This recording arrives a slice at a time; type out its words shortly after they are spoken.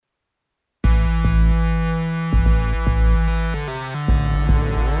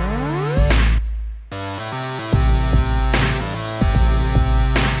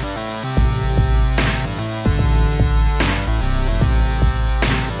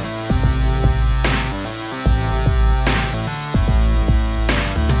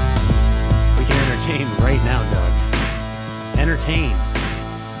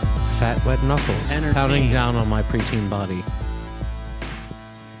wet knuckles pounding down on my preteen body.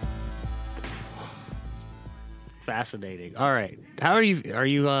 Fascinating. All right. How are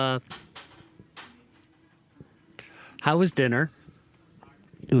you? How was dinner?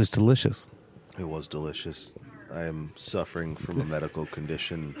 It was delicious. It was delicious. I am suffering from a medical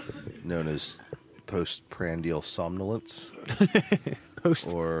condition known as postprandial somnolence.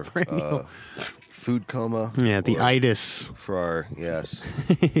 Or food coma. Yeah, the itis. For our,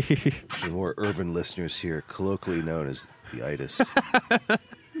 the more urban listeners here, colloquially known as the itis.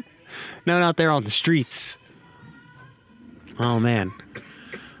 Known out there on the streets. Oh, man.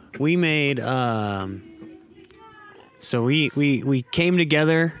 We made... So we came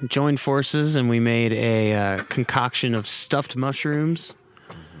together, joined forces, and we made a concoction of stuffed mushrooms.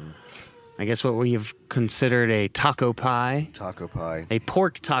 Mm-hmm. I guess what we have considered a taco pie. Taco pie. A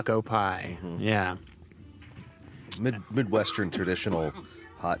pork taco pie. Mm-hmm. Yeah. Midwestern traditional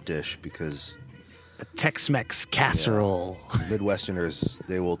hot dish because... A Tex-Mex casserole. Yeah. Midwesterners,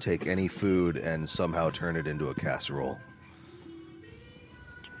 they will take any food and somehow turn it into a casserole.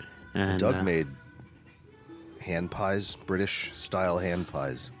 And Doug made... hand pies, British-style hand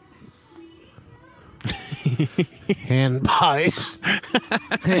pies. Hand pies.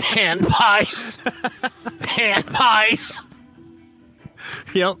 Hand pies. Hand pies.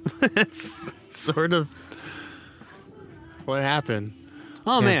 Yep, that's sort of what happened.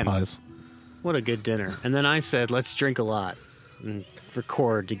 Oh, hand man. Pies. What a good dinner. And then I said, let's drink a lot and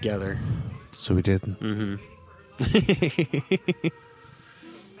record together. So we did. Mm-hmm.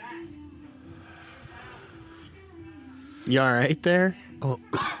 You all right there? Oh.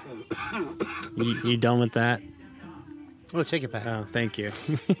 You done with that? Oh, take it back. Oh, thank you.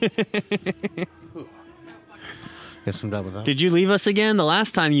 Yes, I'm done with that. Did you leave us again? The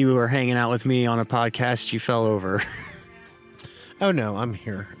last time you were hanging out with me on a podcast, you fell over. Oh, no, I'm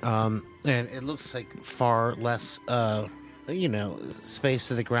here. And it looks like far less, space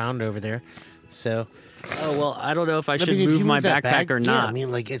to the ground over there. So... Oh, well, I don't know if I should move my backpack or not. Yeah, I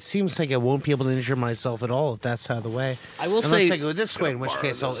mean, like, it seems like I won't be able to injure myself at all if that's out of the way. I will Unless say... I go this way, in which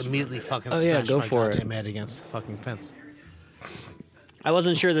case I'll immediately fucking smash my goddamn head against the fucking fence. I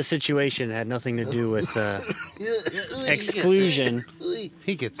wasn't sure the situation had nothing to do with exclusion.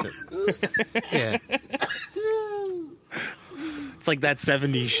 He gets it. Yeah. It's like that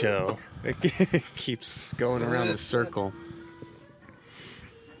 70s show. It keeps going around the circle.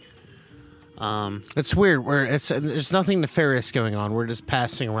 It's weird. There's nothing nefarious going on. We're just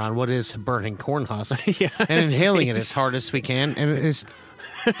passing around what is a burning corn husk and inhaling it as hard as we can, and it's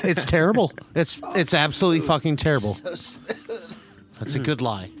terrible. It's absolutely fucking terrible. That's a good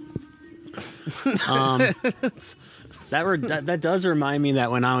lie. That does remind me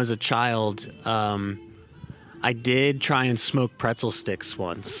that when I was a child, I did try and smoke pretzel sticks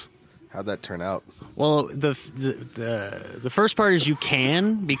once. How'd that turn out? Well, the first part is you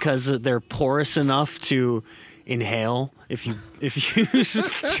can, because they're porous enough to inhale if you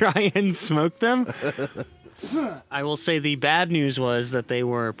just try and smoke them. I will say the bad news was that they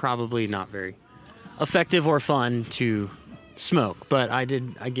were probably not very effective or fun to smoke, but I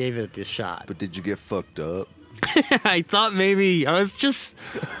gave it this shot. But did you get fucked up? I thought maybe I was just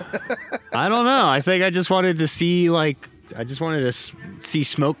I don't know. I think I just wanted to see see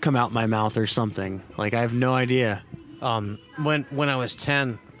smoke come out my mouth or something. Like, I have no idea. When I was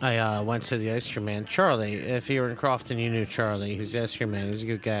 10, I went to the ice cream man, Charlie. If you were in Crofton, you knew Charlie. He's the ice cream man. He's a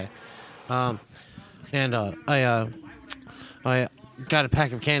good guy. And I got a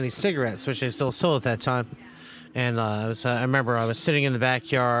pack of candy cigarettes, which they still sold at that time. And I remember I was sitting in the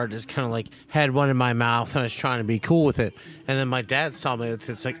backyard, just kind of like had one in my mouth, and I was trying to be cool with it. And then my dad saw me.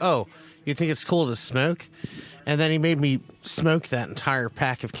 It's like, oh, you think it's cool to smoke? And then he made me smoke that entire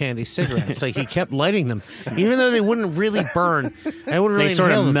pack of candy cigarettes. Like, he kept lighting them, even though they wouldn't really burn. They wouldn't really sort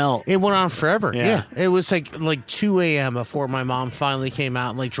of them. melt. It went on forever. Yeah. It was like 2 a.m. before my mom finally came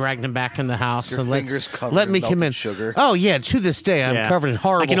out and like dragged him back in the house Your and fingers covered let me in come in. melted sugar. Oh yeah, to this day I'm covered in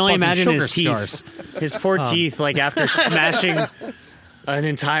horrible. I can only fucking imagine sugar his teeth, scars. his poor teeth, like after smashing an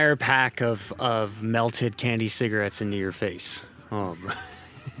entire pack of melted candy cigarettes into your face. Oh.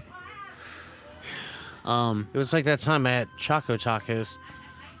 It was like that time I had Choco Tacos.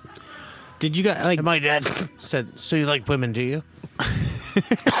 Did you guys like? And my dad said, "So you like women, do you?"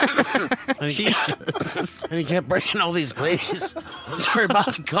 and he, Jesus. And he kept bringing all these ladies. Sorry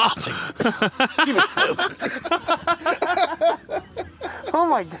about the coughing. Oh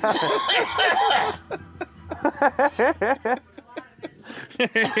my god.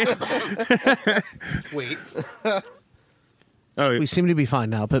 Wait. Oh, We seem to be fine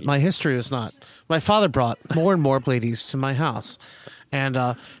now, but my history was not. My father brought more and more ladies to my house. And,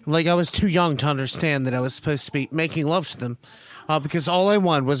 like, I was too young to understand that I was supposed to be making love to them because all I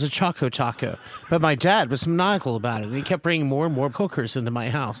wanted was a Choco Taco. But my dad was maniacal about it, and he kept bringing more and more hookers into my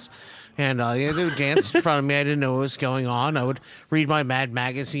house. And they would dance in front of me. I didn't know what was going on. I would read my Mad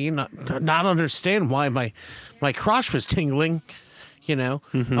magazine, not understand why my crotch was tingling, you know.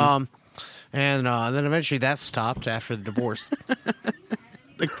 And then eventually that stopped after the divorce.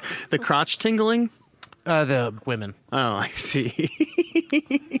 The crotch tingling? The women. Oh, I see.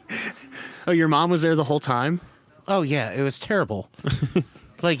 Oh, your mom was there the whole time? Oh, yeah, it was terrible.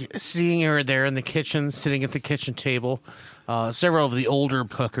 Like, seeing her there in the kitchen, sitting at the kitchen table. Several of the older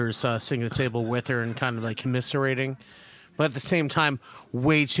cookers sitting at the table with her and kind of, like, commiserating. But at the same time,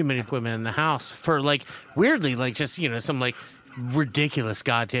 way too many women in the house for, like, weirdly, like, just, you know, some, like, ridiculous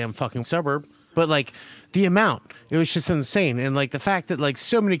goddamn fucking suburb. But, like, the amount, it was just insane. And, like, the fact that, like,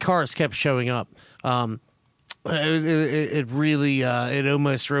 so many cars kept showing up. It really it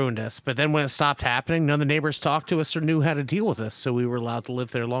almost ruined us. But then when it stopped happening, none of the neighbors talked to us or knew how to deal with us, so we were allowed to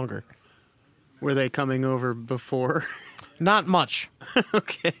live there longer. Were they coming over before? Not much.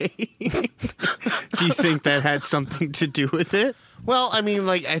 Okay. Do you think that had something to do with it? Well, I mean,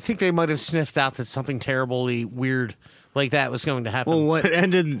 like, I think they might have sniffed out that something terribly weird like that was going to happen. Well, what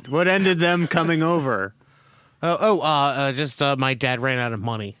ended them coming over? Just my dad ran out of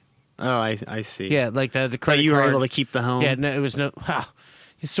money. Oh, I see. Yeah, like the But credit you were card. able to keep the home? Yeah, no, it was no.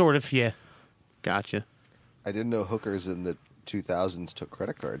 Sort of, yeah. Gotcha. I didn't know hookers in the 2000s took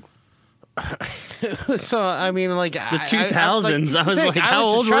credit card. So I mean, like The 2000s. I was like, how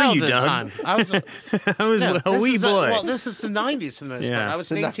old were you, Doug? I was I was no, a this wee is boy. well, this is the 90s for the most Yeah. part. I was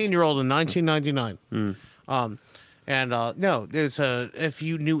an 18-year-old in 1999. No, it's if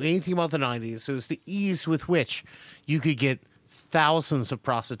you knew anything about the 90s, it was the ease with which you could get thousands of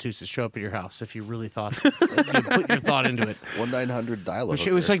prostitutes to show up at your house if you really thought you put your thought into it. 1-900 dial Which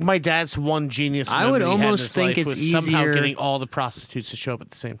it was like my dad's one genius. I would moment he had in almost his think life it's was somehow easier- getting all the prostitutes to show up at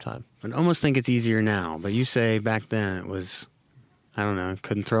the same time. I almost think it's easier now, but you say back then it was, I don't know,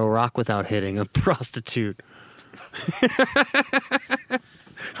 couldn't throw a rock without hitting a prostitute.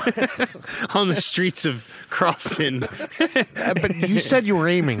 On the streets of Crofton. But you said you were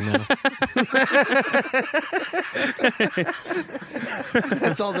aiming, though.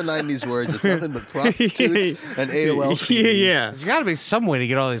 That's all the 90s were, just nothing but prostitutes and AOL CDs. Yeah. There's got to be some way to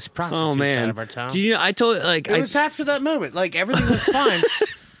get all these prostitutes Oh man. out of our town. Do you know, I told like It was after that moment. Like, everything was fine.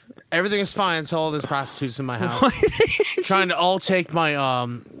 Everything was fine. So all those prostitutes in my house trying to all take my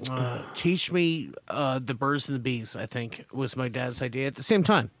teach me the birds and the bees. I think was my dad's idea at the same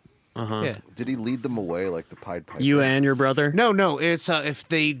time. Yeah. Did he lead them away like the Pied Piper? you and your brother? No. It's if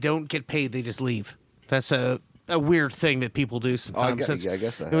they don't get paid, they just leave. That's a weird thing that people do sometimes. I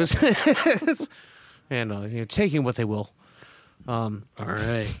guess that it was. It's, and taking what they will. All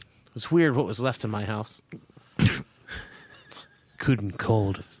right. It's weird what was left in my house. Couldn't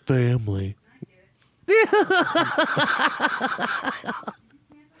call it a family.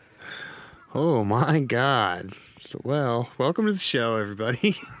 Oh my God. Well, welcome to the show,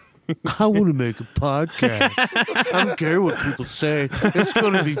 everybody. I want to make a podcast. I don't care what people say. It's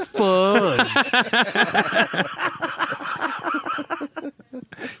going to be fun.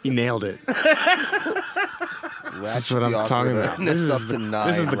 You nailed it. That's That's what I'm talking about. This is the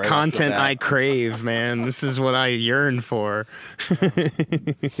right content off the I bat. crave, man. This is what I yearn for.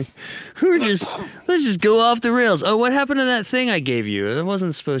 Let's just go off the rails. Oh, what happened to that thing I gave you? It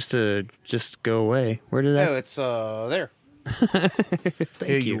wasn't supposed to just go away. Where did that? No, it's there.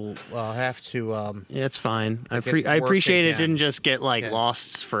 Thank you. You'll have to. Yeah, it's fine. I it work appreciate it again. didn't just get like Yes.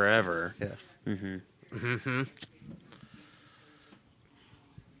 lost forever. Yes.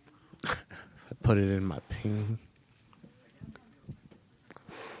 Put it in my ping.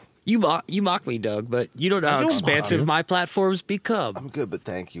 You mock me, Doug, but you don't know how don't mock expansive you. my platforms become. I'm good, but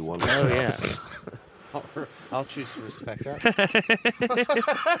thank you. One Oh yeah. I'll choose to respect that.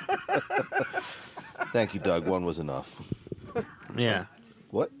 Thank you, Doug. One was enough. Yeah.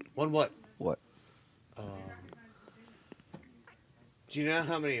 What? One what? What? Do you know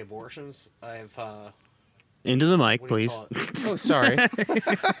how many abortions I've? Into the mic, What do you please. call it? Oh, sorry.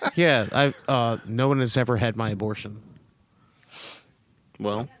 Yeah, no one has ever had my abortion.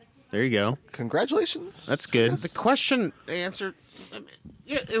 Well, there you go. Congratulations. That's good. The question answered.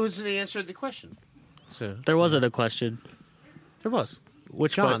 Yeah, it was an answer to the question. So There wasn't a question. there was.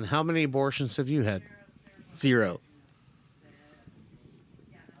 Which John, one? how many abortions have you had? 0.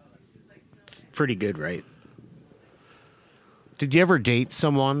 It's pretty good, right? Did you ever date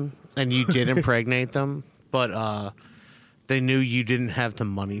someone and you did impregnate them, but they knew you didn't have the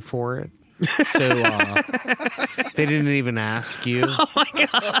money for it. So they didn't even ask you. Oh my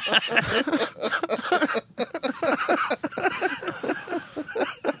god!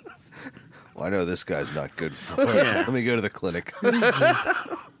 Well, I know this guy's not good for it. Yeah. Let me go to the clinic.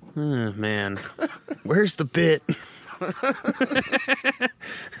 Oh, man, where's the bit?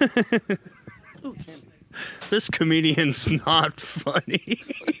 This comedian's not funny.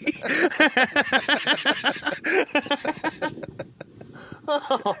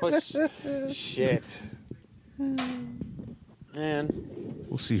 Oh shit, man.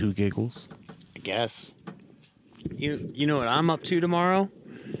 We'll see who giggles. I guess. You know what I'm up to tomorrow?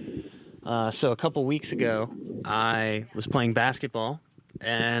 So a couple weeks ago, I was playing basketball,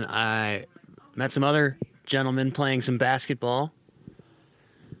 and I met some other gentlemen playing some basketball.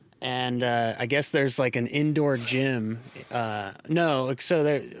 And I guess there's like an indoor gym. So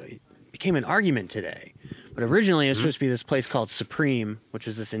there became an argument today. But originally it was supposed to be this place called Supreme, which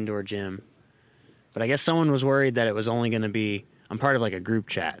was this indoor gym. But I guess someone was worried that it was only going to be, I'm part of like a group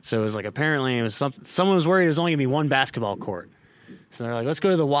chat. So it was like apparently it was someone was worried it was only going to be one basketball court. So they're like, let's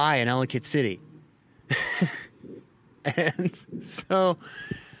go to the Y in Ellicott City. And so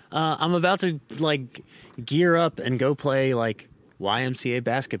I'm about to like gear up and go play like YMCA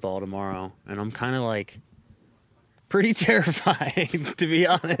basketball tomorrow. And I'm kind of like pretty terrified, to be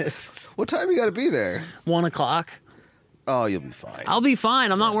honest. What time you got to be there? 1 o'clock. Oh, you'll be fine. I'll be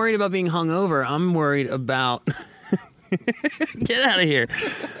fine. I'm not worried about being hungover. I'm worried about get out of here.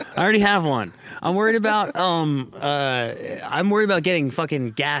 I already have one. I'm worried about getting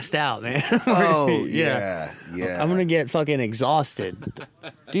fucking gassed out, man. Oh, yeah. I'm gonna get fucking exhausted.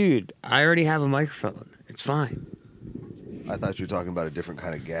 Dude, I already have a microphone. It's fine. I thought you were talking about a different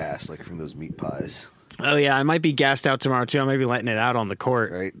kind of gas, like from those meat pies. Oh yeah, I might be gassed out tomorrow too. I might be letting it out on the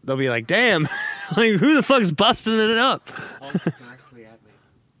court. Right. They'll be like, "Damn, like who the fuck's busting it up?"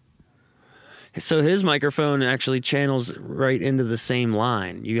 So his microphone actually channels right into the same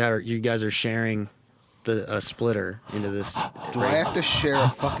line. You guys are sharing a splitter into this. Do I have to share a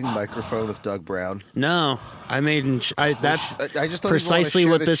fucking microphone with Doug Brown? No, that's I just don't precisely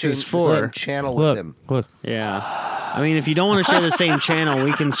even what wanna this share is the for. same channel with him. Look. Yeah. I mean, if you don't want to share the same channel,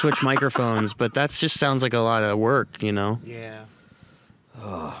 we can switch microphones, but that just sounds like a lot of work, you know? Yeah.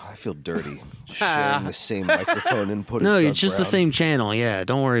 Oh, I feel dirty sharing the same microphone input. No, as Doug it's just the Brown. same channel. Yeah,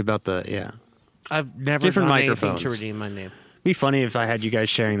 don't worry about yeah. I've never Different done anything microphones. to redeem my name. It'd be funny if I had you guys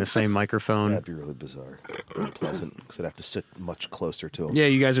sharing the same microphone. That'd be really bizarre, unpleasant, because I'd have to sit much closer to him. Yeah,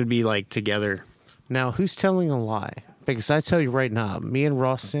 you guys would be like together. Now, who's telling a lie? Because I tell you right now, me and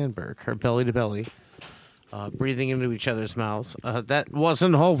Ross Sandberg are belly to belly, breathing into each other's mouths. That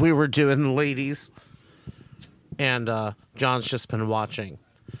wasn't all we were doing, ladies. And John's just been watching,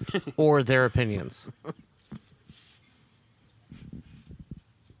 or their opinions.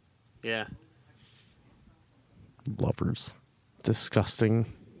 Yeah. Lovers. Disgusting,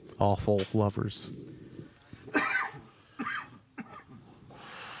 awful lovers.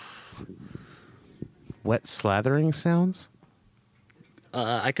 Wet slathering sounds?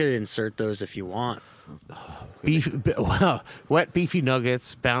 I could insert those if you want. Wet beefy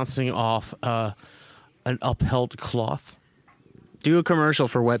nuggets bouncing off an upheld cloth. Do a commercial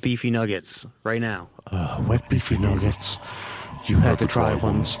for Wet Beefy Nuggets right now. Wet beefy nuggets. You had the dry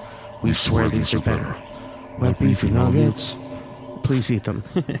ones. We swear these are better. Wet beefy nuggets. Please eat them.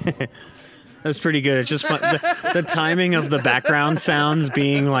 That was pretty good. It's just fun. The timing of the background sounds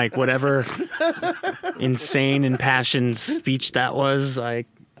being like whatever insane impassioned speech that was. I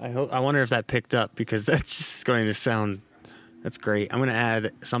wonder if that picked up, because that's just going to sound. That's great. I'm going to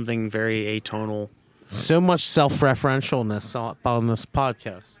add something very atonal. So much self-referentialness on this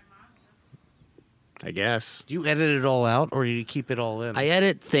podcast. I guess. Do you edit it all out, or do you keep it all in? I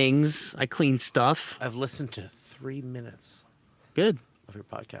edit things. I clean stuff. I've listened to 3 minutes Good. of your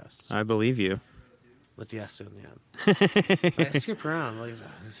podcasts I believe you. with the S in the end. I skip around. Like, oh,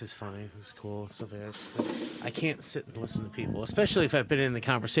 this is funny. This is cool. Stuff like that. I can't sit and listen to people, especially if I've been in the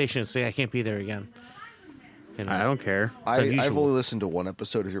conversation and say I can't be there again. You know? I don't care. It's I've unusual. only listened to one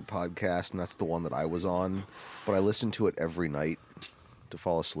episode of your podcast, and that's the one that I was on. But I listen to it every night to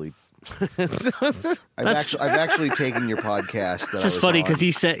fall asleep. I've actually taken your podcast. It's just funny because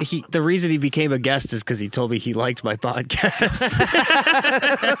he said the reason he became a guest is because he told me he liked my podcast.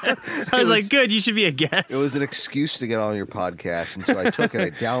 I was like, good, you should be a guest. It was an excuse to get on your podcast, and so I took it,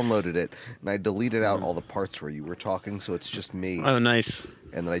 I downloaded it, and I deleted out all the parts where you were talking, so it's just me. Oh, nice.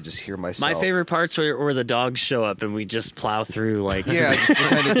 and then I just hear myself. My favorite parts were the dogs show up and we just plow through like. Yeah, just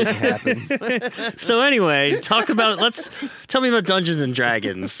pretend it didn't happen. So anyway, tell me about Dungeons and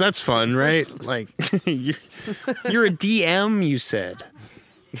Dragons. That's fun, right? Like, you're a DM, you said.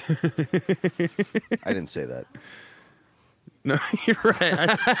 I didn't say that. No, you're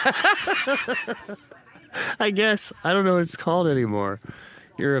right. I guess I don't know what it's called anymore.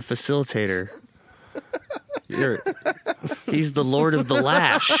 You're a facilitator. He's the Lord of the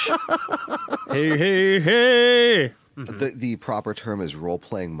Lash. Hey, hey, hey. The proper term is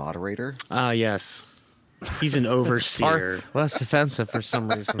role-playing moderator. Ah, yes. He's an overseer. Less offensive for some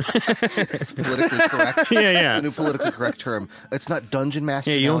reason. It's politically correct. Yeah. It's the new politically correct term. It's not dungeon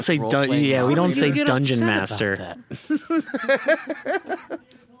master. Yeah, you now, don't it's say role-playing we don't say moderator. Get dungeon upset master. about that.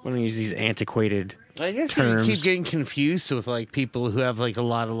 We don't use these antiquated. I guess terms. you keep getting confused with like people who have like a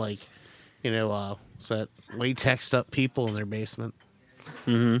lot of like, what's that latexed up people in their basement.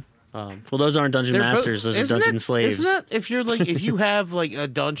 Well, those aren't dungeon They're masters; both- those are isn't dungeon it- slaves. Isn't that if you're like if you have like a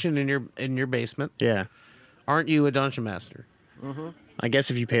dungeon in your basement, Yeah, aren't you a dungeon master? I guess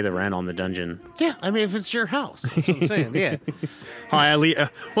if you pay the rent on the dungeon. Yeah, I mean if it's your house, that's what I'm saying. Yeah, Hi,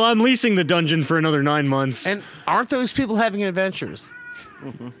 well, I'm leasing the dungeon for another 9 months. and aren't those people having adventures?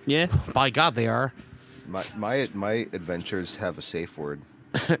 yeah, By God, they are. My adventures have a safe word.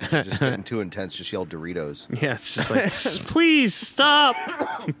 Just getting too intense. Just yell Doritos. yeah, it's just like, please stop.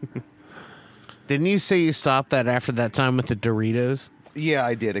 Didn't you say you stopped that after that time with the Doritos? Yeah,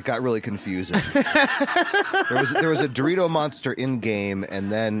 I did. It got really confusing. there was a Dorito monster in game, and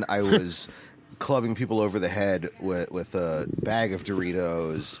then I was clubbing people over the head with a bag of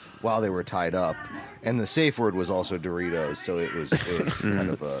Doritos while they were tied up, and the safe word was also Doritos. So it was kind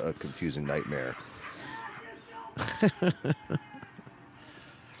of a confusing nightmare.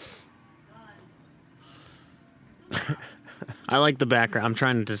 I like the background. I'm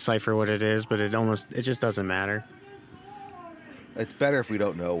trying to decipher what it is, but it just doesn't matter. It's better if we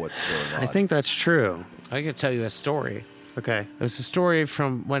don't know what's going on. I think that's true. I could tell you a story. Okay. It was a story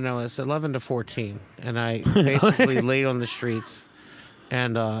from when I was 11 to 14, and I basically laid on the streets.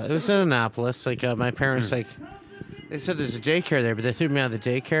 And it was in Annapolis. Like my parents, like they said, there's a daycare there, but they threw me out of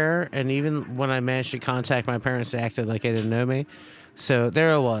the daycare. And even when I managed to contact my parents, they acted like they didn't know me. So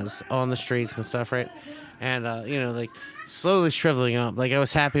there I was on the streets and stuff, right? And like slowly shriveling up. Like I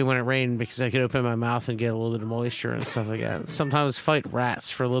was happy when it rained because I could open my mouth and get a little bit of moisture and stuff like that. Sometimes fight rats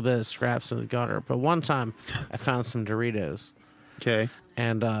for a little bit of scraps in the gutter. But one time, I found some Doritos. Okay.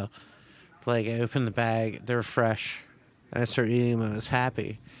 And like I opened the bag, they were fresh, and I started eating them. I was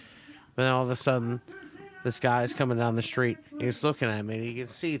happy, but then all of a sudden, this guy's coming down the street. He's looking at me, and he can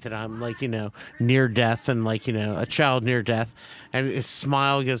see that I'm like near death, and like a child near death, and his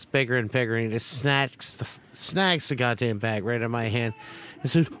smile gets bigger and bigger, and he just snags the goddamn bag right in my hand,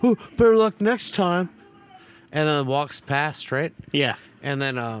 and says, "Oh, better luck next time," and then walks past, right? Yeah. And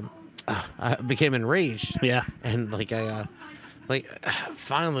then I became enraged. Yeah. And like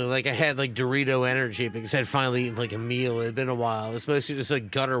finally, like I had like Dorito energy because I'd finally eaten like a meal. It had been a while. It was mostly just like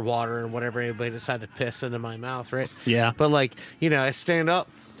gutter water and whatever anybody decided to piss into my mouth, right? Yeah. But like, I stand up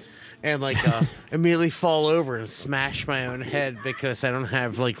and like immediately fall over and smash my own head because I don't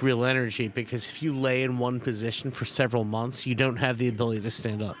have like real energy. Because if you lay in one position for several months, you don't have the ability to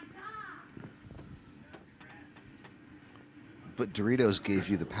stand up. But Doritos gave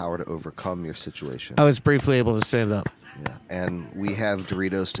you the power to overcome your situation. I was briefly able to stand up. Yeah. And we have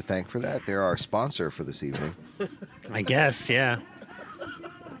Doritos to thank for that. They're our sponsor for this evening. I guess, yeah.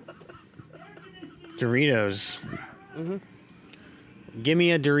 Doritos. Mm-hmm. Give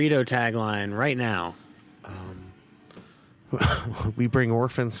me a Dorito tagline right now. We bring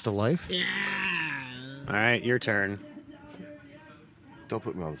orphans to life. All right, your turn. Don't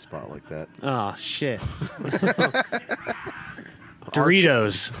put me on the spot like that. Oh, shit.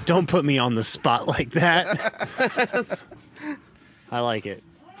 Doritos. Don't put me on the spot like that. I like it.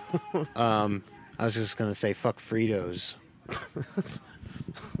 I was just going to say fuck Fritos.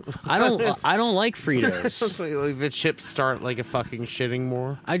 I don't like Fritos. It's like the chips start like a fucking shitting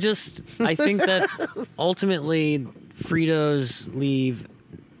more. I think that ultimately Fritos leave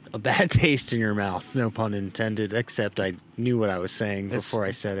a bad taste in your mouth, no pun intended, except I knew what I was saying before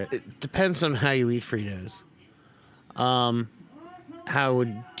I said it. It depends on how you eat Fritos. How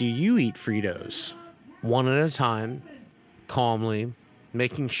do you eat Fritos? One at a time, calmly,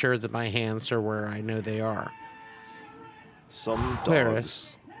 making sure that my hands are where I know they are. Some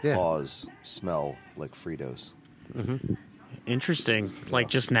Whereas- dogs' yeah. paws smell like Fritos. Interesting. Like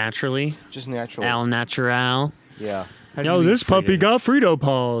just naturally? Just natural. Al natural. Yeah, How do you eat Fritos? got Frito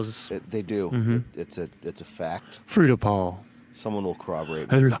paws. they do. Mm-hmm. It's a fact. Frito paw. Someone will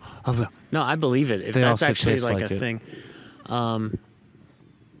corroborate me. No, I believe it. If They that's also actually taste like like a it. thing.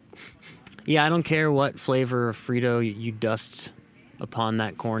 Yeah, I don't care what flavor of Frito you dust upon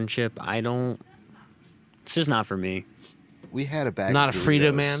that corn chip. It's just not for me. We had a bag. Not of a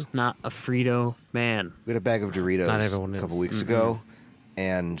Frito Doritos. man? Not a Frito man. We had a bag of Doritos Not everyone a couple is. weeks ago,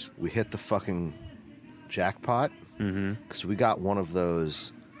 and we hit the fucking jackpot because we got one of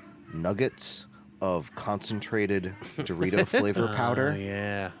those nuggets of concentrated Dorito flavor Oh, powder.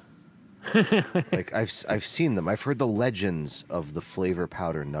 yeah. Like I've seen them. I've heard the legends of the flavor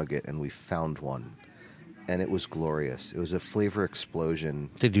powder nugget, and we found one, and it was glorious. It was a flavor explosion.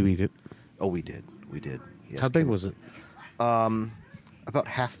 Did you eat it? Oh, we did. Yes, How big Kim. was it? About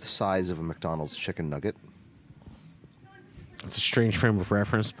half the size of a McDonald's chicken nugget. It's a strange frame of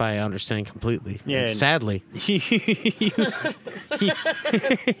reference, but I understand completely. Yeah, And and- sadly,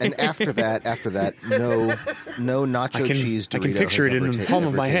 And after that, no nacho cheese Dorito I can picture has it in ever the ta- palm of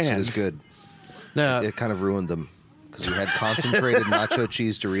ever my tasted hand. as good. no, It kind of ruined them because we had concentrated nacho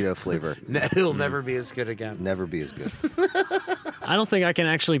cheese Dorito flavor. it'll never be as good again. Never be as good. I don't think I can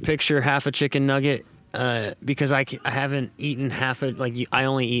actually picture half a chicken nugget because I haven't eaten half it. Like I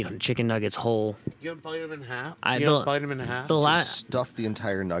only eat chicken nuggets whole. You don't bite them in half. I You don't- don't bite them in half. The Just last stuff the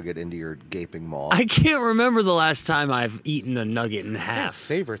entire nugget into your gaping maw. I can't remember the last time I've eaten a nugget in Yeah, half.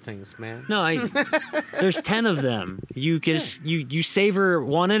 savor things, man. No, there's 10 of them. You just you savor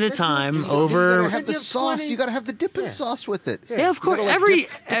one at a time You over. gotta have the You have sauce. 20. You gotta have the dipping Yeah. sauce with it. Yeah, of You course. gotta, Every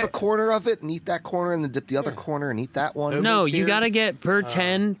dip a corner of it and eat that corner, and then dip the other corner and eat that one. no, Cheers. you got to get per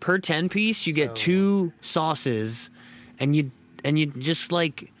 10 piece. You get 2 sauces, and you just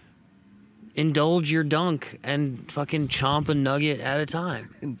like indulge your dunk and fucking chomp a nugget at a time.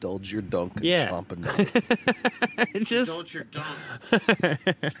 Indulge your dunk and Yeah. chomp a nugget. It's just Indulge your dunk.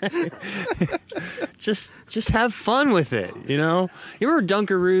 just have fun with it, you know? You remember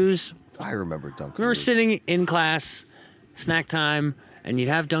Dunkaroos? I remember Dunkaroos. We were sitting in class, snack time, and you'd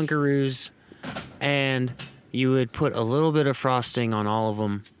have Dunkaroos, and you would put a little bit of frosting on all of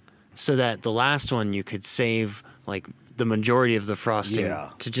them so that the last one you could save like the majority of the frosting Yeah.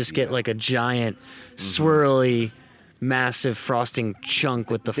 to just get like a giant swirly massive frosting chunk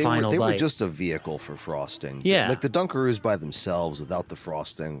with the They final were bite. just a vehicle for frosting. Yeah. Like the Dunkaroos by themselves without the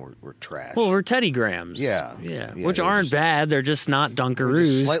frosting were trash. well, we're Teddy Grahams. Yeah. Yeah. Yeah, Which they were aren't just- bad. They're just not They were Dunkaroos.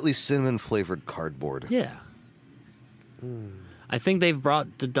 just slightly cinnamon flavored cardboard. Yeah. I think they've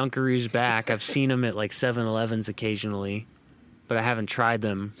brought the Dunkaroos back. I've seen them at like 7-Elevens occasionally, but I haven't tried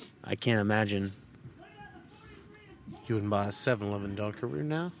them. I can't imagine. You wouldn't buy a 7-Eleven Dunkaroo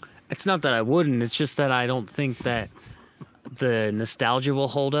now? It's not that I wouldn't. It's just that I don't think that the nostalgia will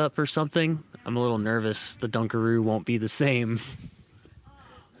hold up or something. I'm a little nervous. The Dunkaroo won't be the same.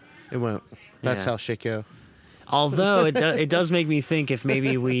 It won't. That's Yeah. how shit go. Although it does make me think if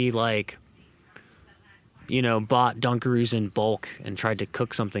maybe we like, you know, bought Dunkaroos in bulk and tried to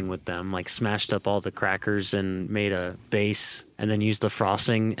cook something with them, like smashed up all the crackers and made a base and then used the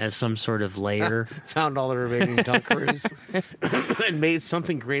frosting as some sort of layer. Found all the remaining Dunkaroos and made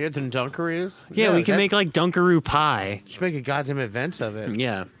something greater than Dunkaroos. Yeah, we can make like Dunkaroo pie. Just make a goddamn event of it.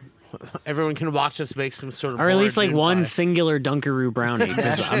 Yeah. Everyone can watch us make some sort of. Or at least like Barn Dune one pie. singular Dunkaroo brownie.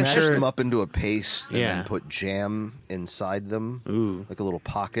 'Cause I'm Mash sure. them up into a paste and Yeah. then put jam inside them. Ooh. Like a little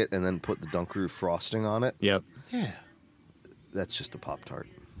pocket, and then put the Dunkaroo frosting on it. Yep. Yeah. That's just a Pop-Tart.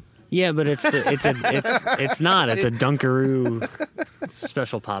 Yeah, but it's not. It's a Dunkaroo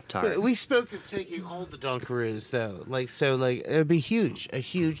special Pop Tart. We spoke of taking all the Dunkaroos though, like it'd be huge, a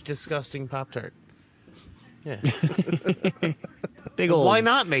huge, disgusting Pop Tart. Yeah. Big old. Why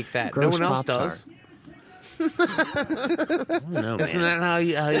not make that? No gross one else Pop-Tart. does. I don't know, Isn't man. that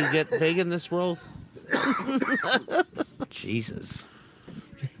how you get big in this world? Jesus.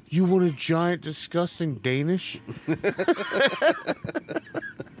 You want a giant, disgusting Danish?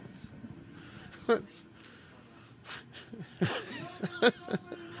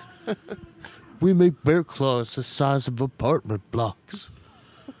 We make bear claws the size of apartment blocks.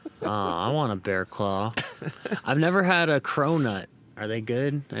 Oh, I want a bear claw. I've never had a cronut. Are they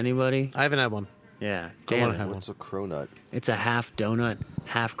good? Anybody? I haven't had one. Yeah. Don't Damn wanna it. have What's a cronut? It's a half donut,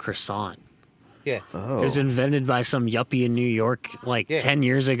 half croissant. Yeah. Oh. It was invented by some yuppie in New York like Yeah. 10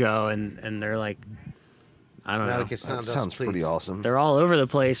 years ago, and they're like, I don't know. Malik, it's not That us, sounds pretty please. awesome. They're all over the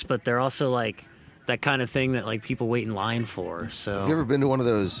place, but they're also like that kind of thing that like people wait in line for. So Have you ever been to one of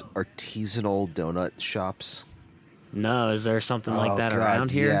those artisanal donut shops? no, is there something like Oh, that God, around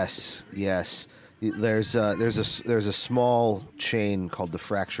here? Yes, yes. There's a small chain called the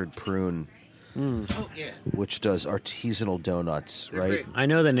Fractured Prune, Oh yeah. which does artisanal donuts, right? great. I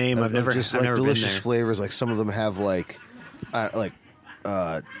know the name. I've never, Just I've like never delicious been there. flavors. Like some of them have like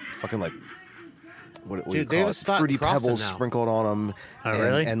fucking like. What do Dude, you they call have a it? spot in Fruity Crofton Pebbles now. sprinkled on them. Oh,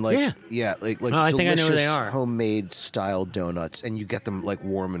 really? And like Yeah. like Oh, I think I know where they delicious are. homemade style donuts, and you get them like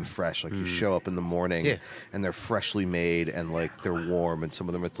warm and fresh. Like you show up in the morning, Yeah. and they're freshly made, and like they're warm. And some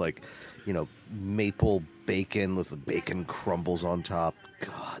of them it's like, maple bacon with the bacon crumbles on top.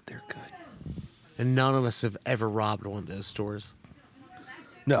 God, they're good. And none of us have ever robbed one of those stores.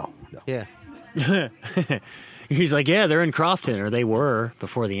 No. Yeah. He's like, yeah, they're in Crofton, or they were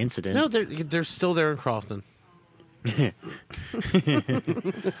before the incident. No, they're still there in Crofton.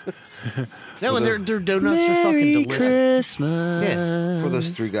 No, and their donuts are fucking Merry delicious. Christmas. Yeah. Before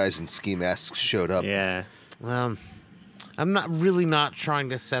those three guys in ski masks showed up. Yeah. I'm not trying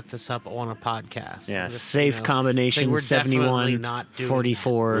to set this up on a podcast. Yeah. I'm just, Safe saying combination we're definitely 71, not doing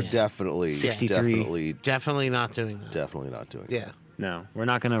 44. We're that. definitely, 63. Definitely not doing that. definitely not doing it. Yeah. No, we're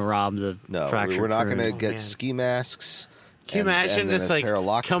not going to rob the No, fractured we're not crew. going to get man. ski masks. Can you and imagine then this a like pair of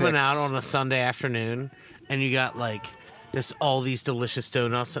lock coming out picks. on a Sunday afternoon and you got like just all these delicious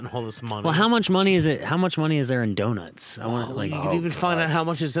donuts and all this money? Well, how much money is it? How much money is there in donuts? I want like you can even find out how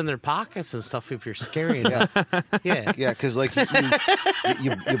much is in their pockets and stuff if you're scary enough. Yeah. Yeah, because like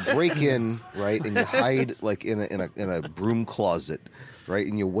you break in, right, and you hide like in a broom closet, right,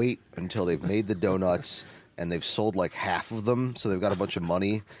 and you wait until they've made the donuts and they've sold like half of them, so they've got a bunch of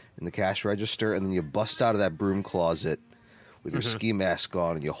money in the cash register, and then you bust out of that broom closet with your ski mask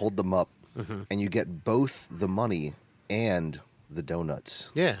on and you hold them up, and you get both the money and the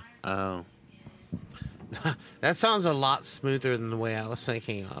donuts. Yeah. oh, That sounds a lot smoother than the way I was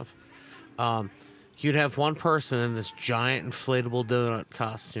thinking of. You'd have one person in this giant inflatable donut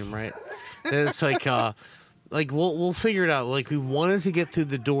costume, right? It's like we'll figure it out. Like we wanted to get through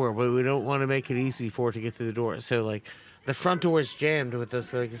the door, but we don't want to make it easy for it to get through the door. So like the front door is jammed with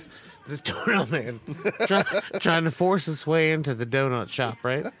this donut man trying to force his way into the donut shop,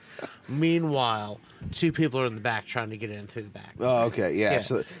 right? Meanwhile, two people are in the back trying to get in through the back. Oh, okay, yeah. Yeah.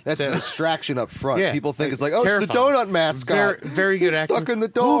 So that's So- the distraction up front. Yeah, People think like, it's like, oh, it's the terrifying. donut mascot. Very good He's acting. stuck in the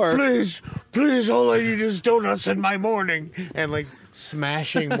door. Oh, please, all I need is donuts in my morning. And like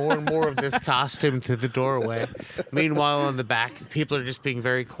smashing more and more of this costume through the doorway. Meanwhile, in the back, people are just being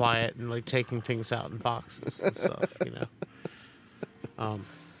very quiet and like taking things out in boxes and stuff,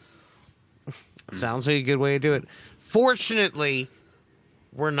 Sounds like a good way to do it. Fortunately,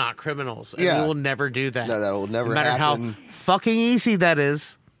 we're not criminals, and Yeah. we will never do that. No, that will never no matter happen. how fucking easy that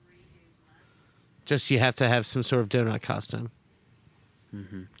is. Just you have to have some sort of donut costume.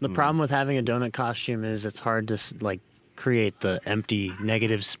 the problem with having a donut costume is it's hard to like create the empty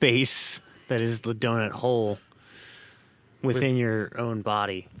negative space that is the donut hole within your own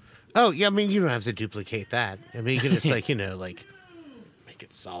body. Oh, yeah, I mean, you don't have to duplicate that. I mean, you can just, like make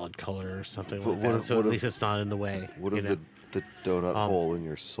it solid color or something like What that, if- so what at if- least it's not in the way. What you of know? the donut hole in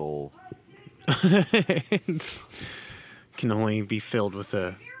your soul? Can only be filled with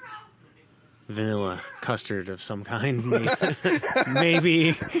a vanilla custard of some kind.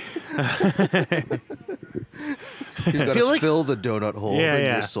 Maybe. You've got to feel like- fill the donut hole Yeah, in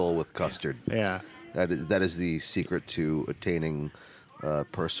yeah. your soul with custard. Yeah. That is the secret to attaining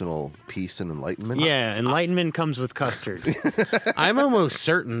personal peace and enlightenment. Yeah, enlightenment comes with custard. I'm almost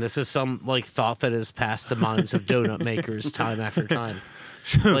certain this is some, like, thought that has passed the minds of donut makers time after time.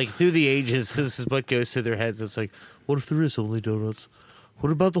 Like, through the ages, this is what goes through their heads. It's like, what if there is only donuts?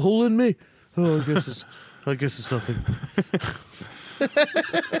 What about the hole in me? Oh, I guess it's nothing.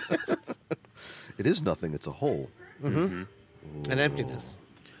 It is nothing. It's a hole. An emptiness.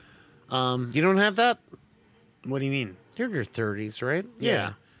 You don't have that? What do you mean? You're in your 30s, right?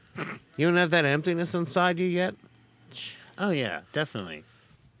 Yeah. You don't have that emptiness inside you yet? Oh, yeah, definitely.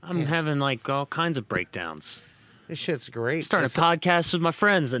 I'm having like all kinds of breakdowns. This shit's great. Start a It's podcast with my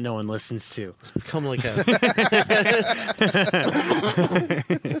friends that no one listens to. become like a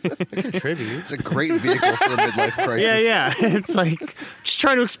contribute. It's a great vehicle for the midlife crisis. Yeah. It's like just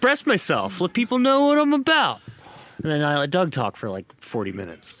trying to express myself, let people know what I'm about. And then I let Doug talk for like 40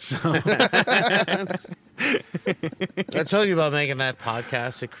 minutes. So. I told you about making that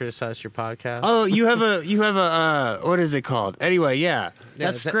podcast to criticize your podcast. Oh, you have a what is it called? Anyway, yeah. Yeah,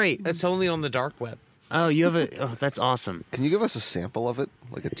 That's great. It's only on the dark web. Oh, you have that's awesome. Can you give us a sample of it,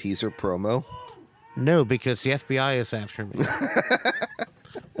 like a teaser promo? No, because the FBI is after me.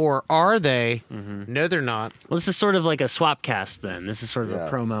 Or are they? No, they're not. Well, this is sort of like a swap cast then. This is sort of Yeah.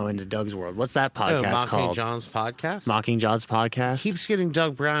 a promo into Doug's world. What's that Oh, podcast Mocking called? John's podcast. Mocking John's podcast? Keeps getting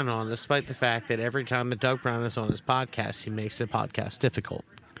Doug Brown on, despite the fact that every time that Doug Brown is on his podcast, he makes the podcast difficult.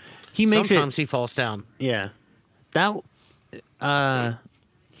 he makes Sometimes he falls down. Yeah. That I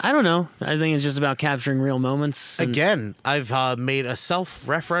I don't know. I think it's just about capturing real moments. and- Again, I've made a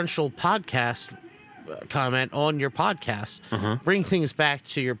self-referential podcast comment on your podcast. Bring things back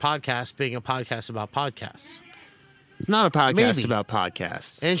to your podcast being a podcast about podcasts. It's not a podcast Maybe. about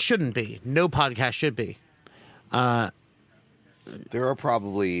podcasts. And it shouldn't be. No podcast should be. There are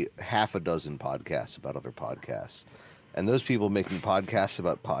probably half a dozen podcasts about other podcasts. And those people making podcasts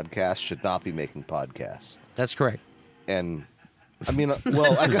about podcasts should not be making podcasts. That's correct. And I mean,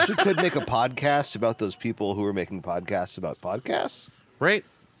 well, I guess we could make a podcast about those people who are making podcasts about podcasts. Right?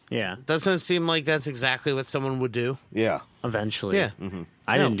 Yeah, Doesn't it seem like that's exactly what someone would do? Yeah. eventually. Yeah.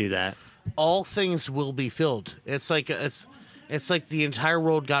 I No. didn't do that. All things will be filled. It's like the entire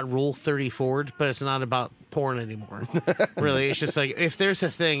world got Rule 30 forward, but it's not about porn anymore. Really, it's just like if there's a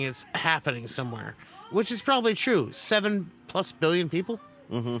thing, it's happening somewhere, which is probably true. 7+ billion people.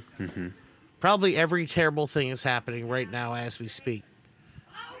 Probably every terrible thing is happening right now as we speak.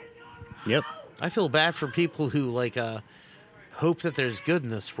 Yep. I feel bad for people who hope that there's good in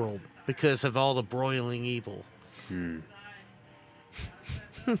this world because of all the broiling evil.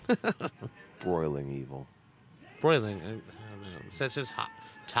 Broiling evil. Broiling, I don't know. So that's just hot,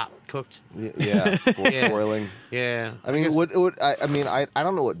 top cooked. Yeah. Yeah. Broiling. Yeah. I mean, guess- I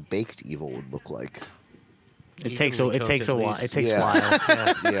don't know what baked evil would look like. It takes a Evenly cooked it takes at a while. least. It takes Yeah. a while.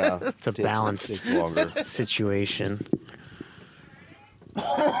 Yeah. Yeah. It's a balanced Takes longer. situation.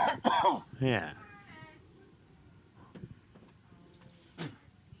 Yeah.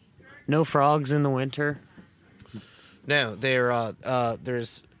 No frogs in the winter. No,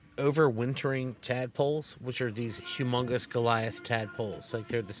 there's overwintering tadpoles, which are these humongous Goliath tadpoles. Like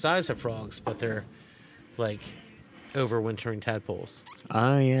they're the size of frogs, but they're like overwintering tadpoles.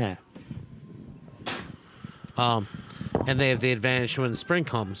 Oh yeah. And they have the advantage when spring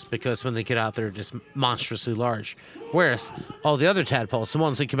comes because when they get out, they're just monstrously large. Whereas all the other tadpoles, the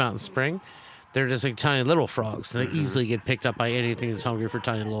ones that come out in spring, they're just like tiny little frogs, and they easily get picked up by anything that's hungry for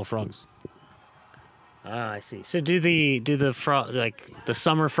tiny little frogs. Ah, I see. So do the frog like the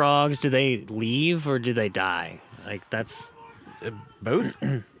summer frogs? Do they leave or do they die? Like that's Both.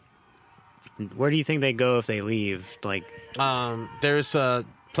 where do you think they go if they leave? Like There's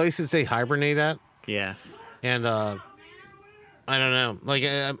places they hibernate at. yeah. And I don't know. Like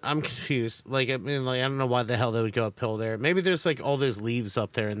I'm confused. Like I mean, like I don't know why the hell they would go uphill there. Maybe there's like all those leaves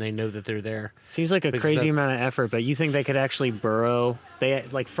up there, and they know that they're there. Seems like a Because crazy that's- amount of effort, but you think they could actually burrow? They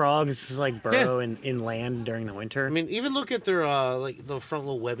like frogs like burrow in land during the winter. I mean, even look at their like the front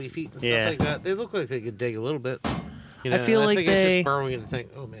little webby feet and stuff Yeah. like that. They look like they could dig a little bit. You I know, feel and like think it's they- just burrowing into thing.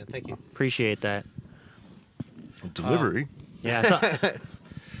 Oh man, thank you. Appreciate that. Delivery. Yeah.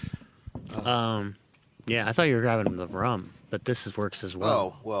 I thought you were grabbing the rum, but this works as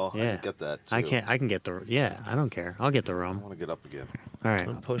well. Oh, well, I Yeah. can get that, too. I can get the I don't care. I'll get the I rum. want to get up again. All right.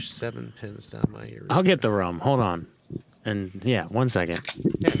 I'm push 7 pins down my ear. I'll get the rum. Hold on. And yeah, 1 second.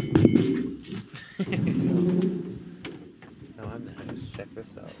 Yeah. No, I'm the host. Check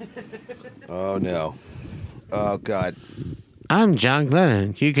this out. Oh, no. Oh, God. I'm John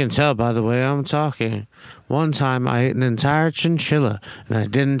Glennon. You can tell by the way I'm talking. One time I ate an entire chinchilla and I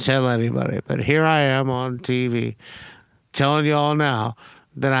didn't tell anybody, but here I am on TV telling you all now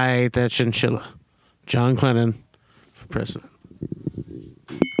that I ate that chinchilla. John Glennon for president.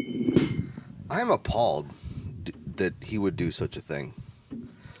 I'm appalled that he would do such a thing.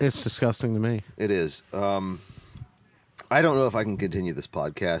 It's disgusting to me. It is. I don't know if I can continue this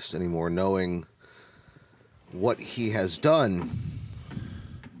podcast anymore knowing what he has done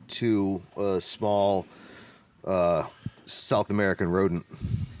to a small South American rodent.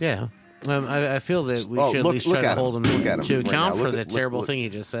 Yeah. I feel that we Oh, should look- at least look try to at him. hold him Look at him to right account now. for Look the at- terrible look- thing he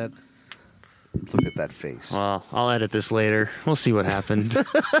just said. Look at that face. Well, I'll edit this later. We'll see what happened.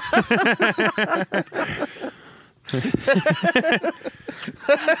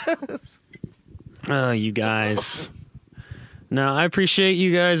 Oh, you guys. No, I appreciate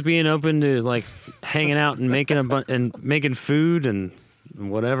you guys being open to like hanging out and making and making food and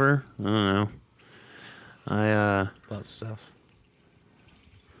whatever. I don't know. About stuff.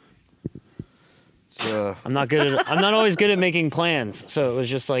 I'm not always good at making plans. So it was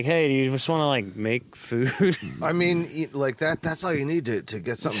just like, hey, do you just want to like make food? I mean, like that's all you need to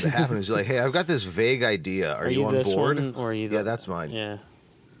get something to happen. Is you're like, hey, I've got this vague idea. Are you on this board? one, or are you? Yeah, that's mine. Yeah.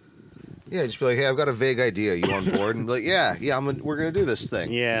 Yeah, just be like, hey, I've got a vague idea. You on board? And be like, yeah, we're gonna do this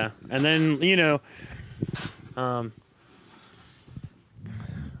thing. Yeah, and then all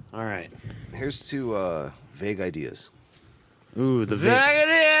right. Here's to vague ideas. Ooh, the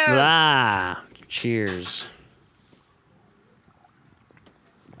Negative! Ah, cheers.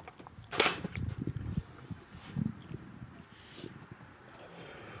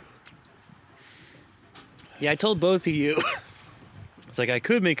 Yeah, I told both of you. It's like I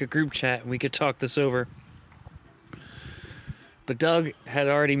could make a group chat and we could talk this over. But Doug had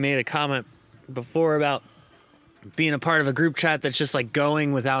already made a comment before about being a part of a group chat that's just like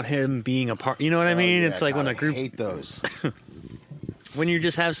going without him being a part. You know what I mean? Yeah, It's like God, when a I group, hate those. when you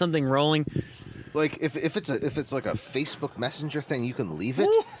just have something rolling. Like if it's like a Facebook Messenger thing, you can leave it.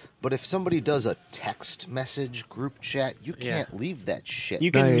 But if somebody does a text message group chat, you can't leave that shit. You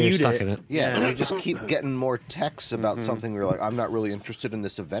can No, you're mute stuck it. in it. yeah, and you just keep getting more texts about something. You're like, I'm not really interested in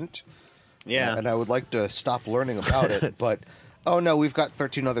this event. Yeah. And I would like to stop learning about it, but oh no, we've got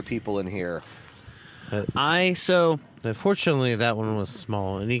 13 other people in here. Fortunately, that one was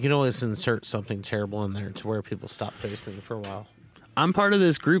small, and you can always insert something terrible in there to where people stop posting for a while. I'm part of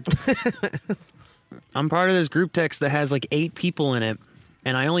this group. I'm part of this group text that has like 8 people in it,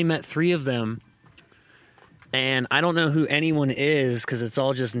 and I only met 3 of them. And I don't know who anyone is because it's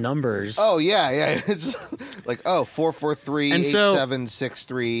all just numbers. Oh yeah. It's like 443 And so-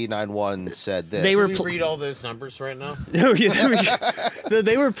 876391 said this. They were Can we read all those numbers right now? Oh, yeah.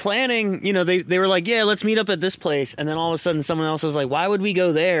 They were planning, you know, they were like, yeah, let's meet up at this place. And then all of a sudden someone else was like, why would we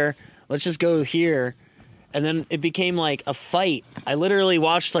go there? Let's just go here. And then it became like a fight. I literally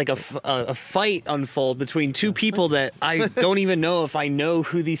watched like a fight unfold between 2 people that I don't even know if I know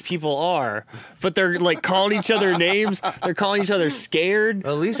who these people are. But they're like calling each other names. They're calling each other scared.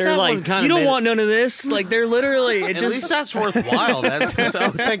 At least they're that like, one kinda you don't made want none of this. Like they're literally, At least that's worthwhile. Oh,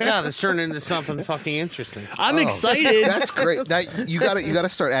 thank God, this turned into something fucking interesting. I'm Oh, excited. That's great. That you got to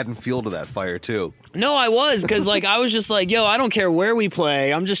start adding fuel to that fire too. No, I was because like I was just like, yo, I don't care where we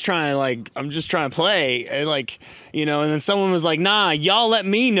play. I'm just trying to play, and like, you know. And then someone was like, nah, y'all let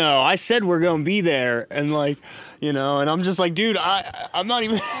me know. I said we're gonna be there, and like, you know. And I'm just like, dude, I'm not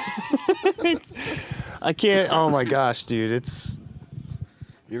even. I can't. Oh my gosh, dude, it's.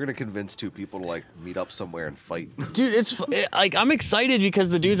 You're gonna convince 2 people to like meet up somewhere and fight. Dude, like I'm excited because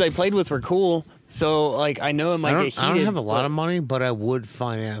the dudes I played with were cool. So like I know it might get heated. I don't have a lot of money, but I would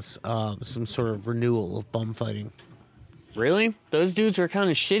finance some sort of renewal of bum fighting. Really? Those dudes were kind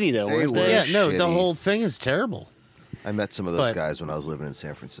of shitty though, They weren't were. they? Yeah, no, the shitty. whole thing is terrible. I met some of those But- guys when I was living in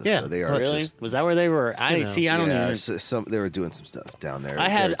San Francisco. Yeah, They are but- Really? just Was that where they were? I know. see. I don't yeah. even. They were doing some stuff down there. I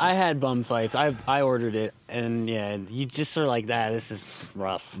They're just had bum fights. I ordered it, and yeah, you just are like that. This is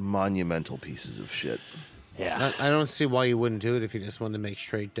rough. monumental pieces of shit. Yeah. I don't see why you wouldn't do it if you just wanted to make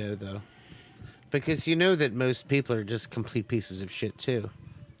straight dough, though. Because you know that most people are just complete pieces of shit, too.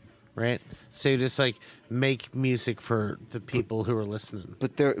 Right? So you just, like, make music for the people who are listening.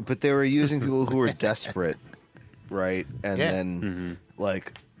 But they were using people who were desperate, right? And Yeah. then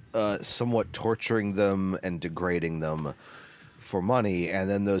like somewhat torturing them and degrading them for money. And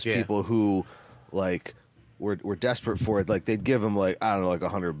then those Yeah. people who like were desperate for it, like they'd give them like I don't know, like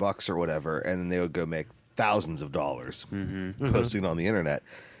 $100 or whatever, and then they would go make thousands of dollars posting on the internet.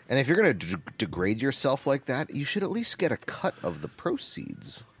 And if you're going to degrade yourself like that, you should at least get a cut of the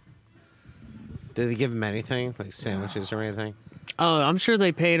proceeds. Did they give them anything? Like sandwiches or anything? Oh, I'm sure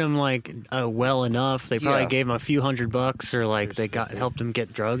they paid him like well enough. They probably Yeah. gave him a few $100, or like they helped him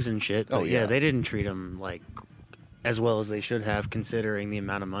get drugs and shit. But Oh, yeah. they didn't treat him like as well as they should have, considering the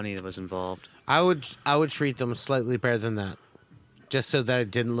amount of money that was involved. I would treat them slightly better than that. Just so that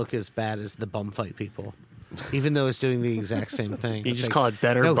it didn't look as bad as the bum fight people. Even though it's doing the exact same thing. You It's just like, call it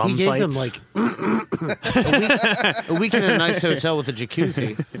better no, bum he gave fights. them like a week in a nice hotel with a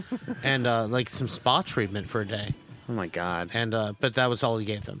jacuzzi and like some spa treatment for a day. Oh my god. And but that was all he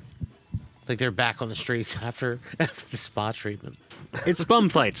gave them. Like they're back on the streets after the spa treatment. It's bum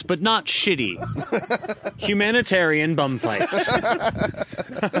fights, but not shitty. Humanitarian bum fights.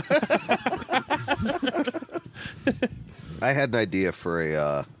 I had an idea for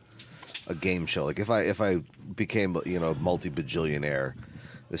a game show. Like if I became multi-bajillionaire,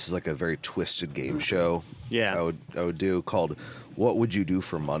 this is like a very twisted game show. Yeah. I would do called "What Would You Do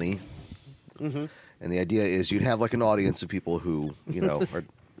for Money?" Mm-hmm. And the idea is you'd have like an audience of people who are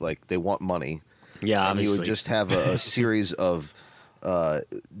like they want money. Yeah, And obviously. you would just have a series of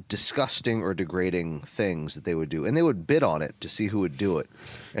disgusting or degrading things that they would do, and they would bid on it to see who would do it.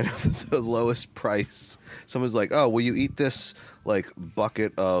 And if it's the lowest price, someone's like, "Oh, will you eat this like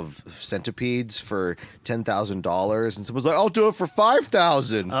bucket of centipedes for $10,000?" And someone's like, "I'll do it for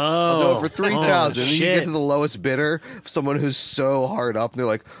 $5,000. I'll do it for $3,000." And you shit. get to the lowest bidder, someone who's so hard up, and they're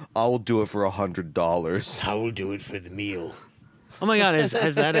like, "I will do it for $100." I will do it for the meal. Oh my god,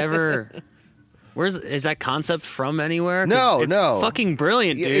 has that ever? Is that concept from anywhere? 'Cause No, it's no. fucking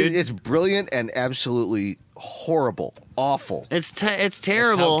brilliant, Yeah, dude. it's brilliant and absolutely horrible, awful. It's That's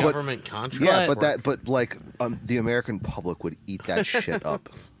terrible. how government contracts. Yeah, But- but the American public would eat that shit up.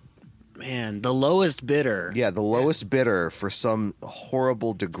 man, the lowest bidder. Yeah, the lowest bidder for some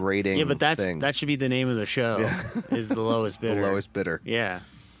horrible, degrading Yeah, but thing. that should be the name of the show. Is the lowest The bidder. lowest bidder. Yeah.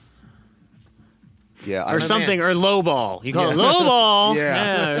 Yeah, Or I, something, or lowball. You call it lowball.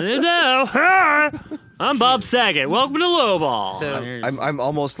 Yeah. No, hi. I'm Bob Saget. Welcome to lowball. So- I'm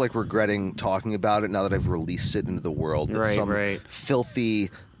almost like regretting talking about it now that I've released it into the world. That Right, some right.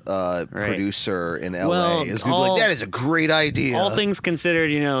 filthy producer in LA Well, is going to be like, that is a great idea. all things considered,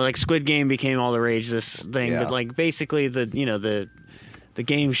 like Squid Game became all the rage this thing, Yeah. but like basically the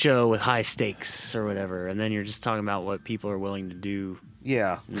game show with high stakes or whatever, and then you're just talking about what people are willing to do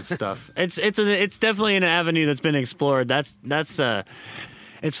Yeah. and stuff. It's definitely an avenue that's been explored. That's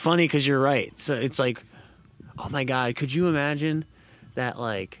it's funny because you're right. So it's like, oh my God, could you imagine that?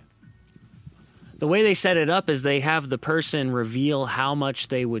 Like the way they set it up is they have the person reveal how much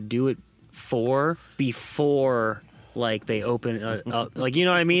they would do it for before like they open up. Like, you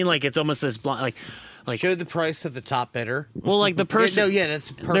know what I mean? Like it's almost this blind like Show the price of the top bidder. well, like the person. Yeah,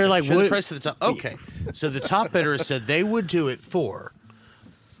 that's perfect. They're like, Show what- the price of the top. Okay, so the top bidder said they would do it for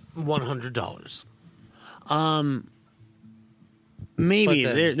 $100. Maybe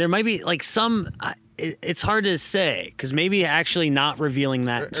But then- there might be like some. It's hard to say because maybe actually not revealing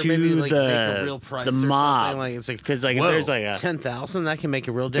that Or to maybe like make a the real price the or mob. something. Like it's like Because like if whoa, there's like a 10,000, that can make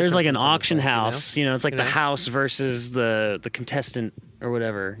a real difference. there's like an in someone's auction life, house, it's like You the know? house versus the contestant or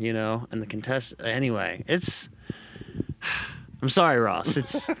whatever, and the contest. Anyway, it's. I'm sorry, Ross.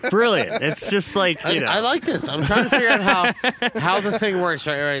 It's brilliant. It's just like I like this. I'm trying to figure out how the thing works.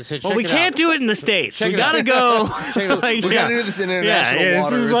 All right, so check well, we it can't out. do it in the States. Check we it gotta out. go. Check it out. like, We got to do this in international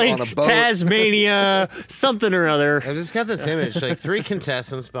waters this is like on a boat. Tasmania, something or other. I've just got this image, like 3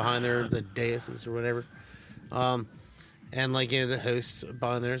 contestants behind the daises or whatever, and like the hosts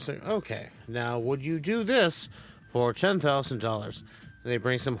behind there. It's like, okay, now would you do this for $10,000? They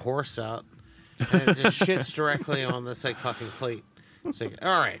bring some horse out, and it just shits directly on this like fucking plate. It's like,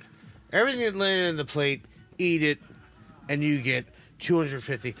 all right, everything that landed in the plate, eat it, and you get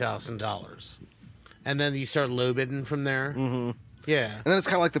 $250,000. And then you start low bidding from there. Mm-hmm. Yeah. And then it's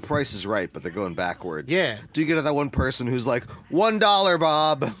kind of like The Price is Right, but they're going backwards. Yeah. Do you get that one person who's like, $1,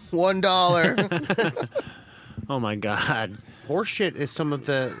 Bob, $1? Oh my God. Horse shit is some of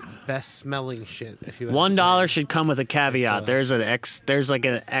the best smelling shit. If you ask $1 me. should come with a caveat. It's, There's like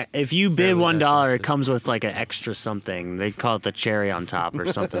if you bid Fairly $1, it digested. comes with like an extra something. They call it the cherry on top or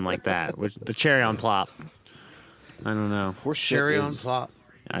something like that. Which the cherry on plop. I don't know. Horse shit Cherry on is- plop.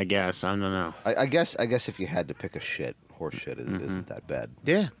 I guess I don't know. I guess if you had to pick a shit, horse shit isn't that bad.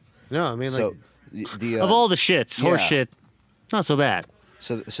 Yeah. No, I mean, like, So the Of all the shits, horse yeah. shit, it's not so bad.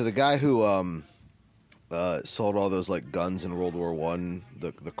 so the guy who sold all those like guns in World War One,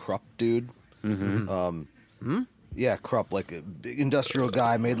 the Krupp dude. Yeah, Krupp, like a big industrial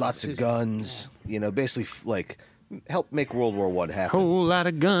guy, made lots of guns. Basically like helped make World War One happen. Whole lot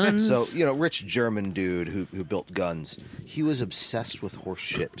of guns. So rich German dude who built guns. He was obsessed with horse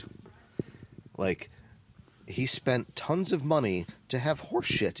shit. Like, he spent tons of money to have horse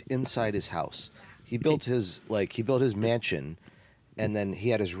shit inside his house. He built his mansion, and then he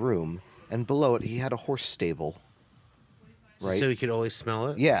had his room, and below it he had a horse stable. Right. so you could always smell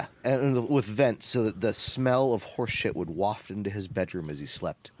it. Yeah, and with vents so that the smell of horse shit would waft into his bedroom as he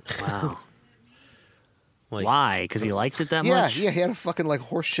slept. wow. Like, Why? Because he liked it that Yeah, much? he had a fucking like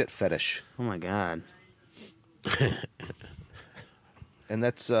horse shit fetish. Oh my God. And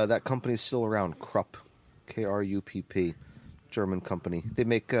that company's still around. Krupp, Krupp, German company. They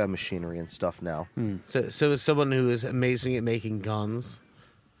make machinery and stuff now. So as someone who is amazing at making guns.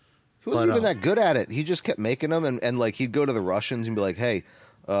 He wasn't But, even that good at it. He just kept making them, and like he'd go to the Russians and be like, "Hey,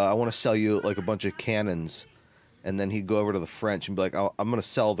 I want to sell you like a bunch of cannons," and then he'd go over to the French and be like, "I'm going to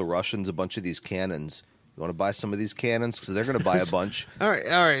sell the Russians a bunch of these cannons. You want to buy some of these cannons because they're going to buy a bunch." All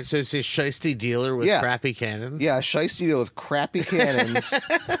right. So it's a shiesty dealer with Yeah. crappy cannons. Yeah, a shiesty deal with crappy cannons,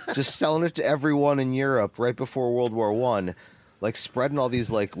 just selling it to everyone in Europe right before World War One, like spreading all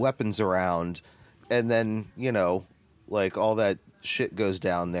these like weapons around, and then like all that shit goes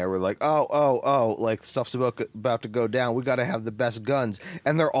down there. We're like, oh, like stuff's about to go down. We got to have the best guns,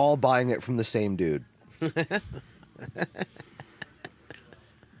 and they're all buying it from the same dude.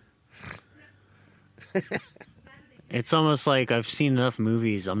 It's almost like I've seen enough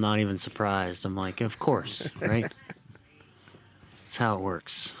movies. I'm not even surprised. I'm like, of course, right? That's how it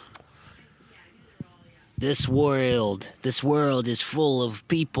works. This world is full of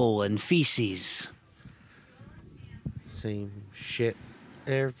people and feces. Same shit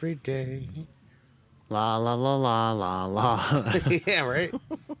every day. La la la la la la. Yeah, right.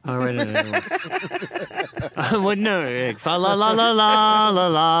 Oh, right. What? No. Like, fa la la la la la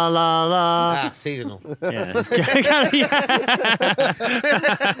la la la. Ah, seasonal. Yeah. You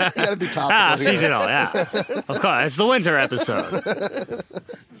gotta be topical. Ah, here. seasonal. Yeah. Of course, it's the winter episode.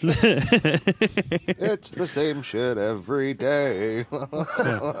 It's the same shit every day.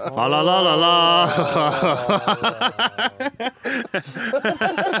 La la la la la.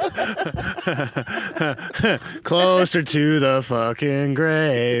 Closer to the fucking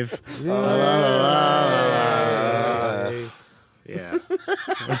grave. La, la, la, la, la. Yeah.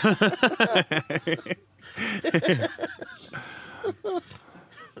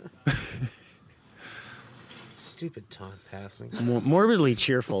 Stupid time passing. Morbidly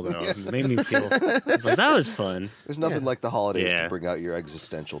cheerful though. It made me feel. I was like, that was fun. There's nothing like the holidays Yeah. to bring out your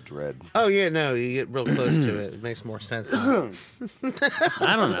existential dread. Oh yeah, no, you get real close to it. It makes more sense. Now.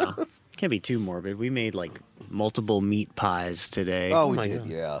 I don't know. Can't be too morbid. We made like multiple meat pies today. Oh, we my did.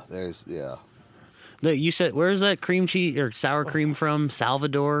 God. Yeah. Yeah. No, you said where's that cream cheese or sour cream from?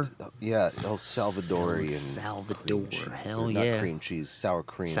 Salvador. Yeah. El Salvadorian. Salvador. cream cheese. Hell Or not yeah. cream cheese, sour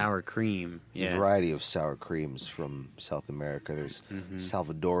cream. Sour cream. There's a Yeah. variety of sour creams from South America. There's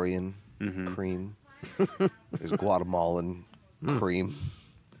Salvadorian cream. There's Guatemalan cream.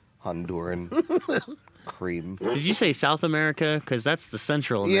 Honduran cream. Did you say South America? Because that's the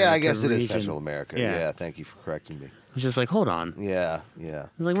Central America Yeah, I guess it is region. Central America. Yeah. Yeah, thank you for correcting me. I was just like, hold on. Yeah. It's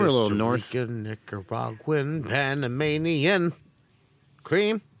like we're a little Costa north. Rica, Nicaraguan, Panamanian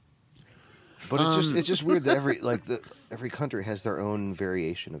cream. But it's just weird that every country has their own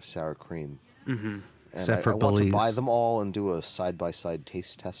variation of sour cream. And Except for I want to Belize. buy them all and do a side-by-side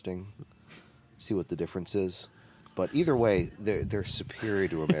taste testing, see what the difference is. But either way, they're superior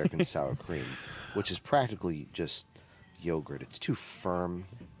to American sour cream, which is practically just yogurt. It's too firm,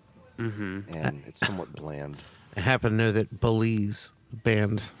 and it's somewhat bland. I happen to know that Belize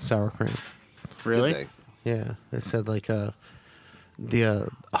banned sour cream. Really? Did Yeah, they said like the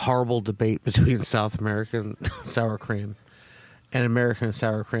horrible debate between South American sour cream and American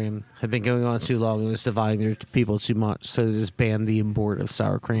sour cream had been going on too long and was dividing their people too much, so they just banned the import of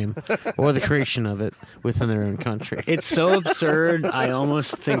sour cream or the creation of it within their own country. It's so absurd. I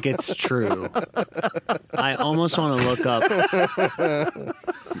almost think it's true. I almost want to look up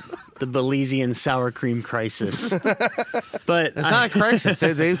the Belizean sour cream crisis. But It's not a crisis.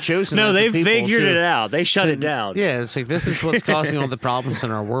 They've chosen. no, as a they've people figured to- it out. They shut it down. Yeah, it's like this is what's causing all the problems in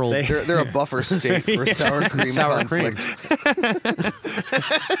our world. They're a buffer state for sour cream Sour cream. conflict.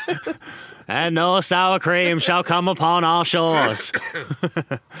 And no sour cream shall come upon our shores.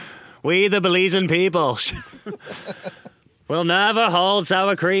 We, the Belizean people, will never hold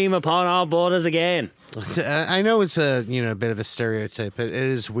sour cream upon our borders again. I know it's a bit of a stereotype, but it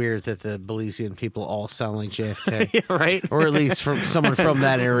is weird that the Belizean people all sound like JFK, Yeah, right? or at least from someone from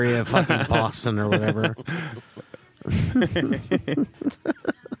that area, fucking Boston or whatever.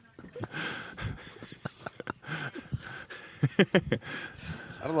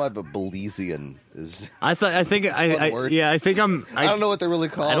 I don't know why, but Belizean is. I think word. yeah, I think I don't know what they're really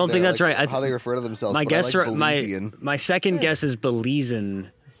called. I don't think there, that's like, right. How they refer to themselves. my but guess, I like Belizean. my second guess is Belizean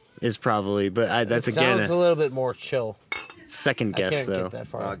is probably, but that's It again sounds a little bit more chill. second I guess can't though. get that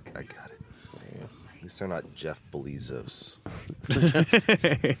far. I got it. At least they're not Jeff Bezos.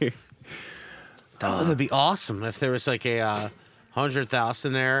 Oh, that'd be awesome if there was like a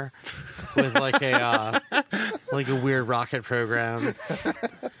 100,000 there with like a weird rocket program.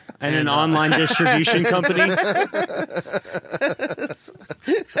 And an online distribution company.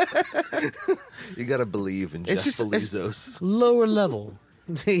 You gotta believe in Jeff It's Bezos. lower level.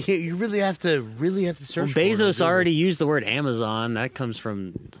 You really have to search. for it on Bezos Google. already used the word Amazon. That comes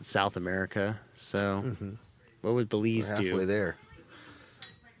from South America. So, what would Belize We're do? halfway there.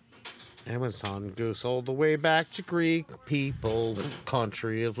 Amazon goes all the way back to Greek people,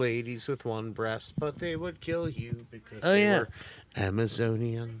 country of ladies with one breast, but they would kill you because Oh, they yeah. were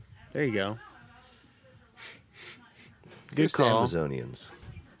Amazonian. There you go. Good Here's the call. Amazonians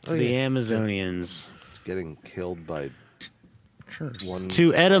To the Amazonians. getting killed by one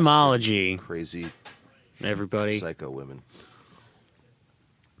To etymology, crazy everybody. psycho women.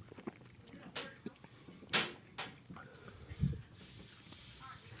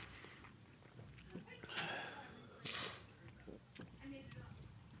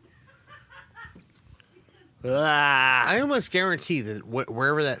 Ah, I almost guarantee that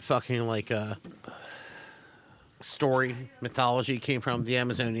wherever that fucking story mythology came from, the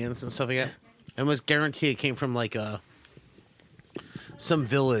Amazonians and stuff like that, I almost guarantee it came from some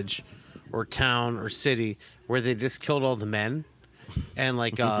village or town or city where they just killed all the men and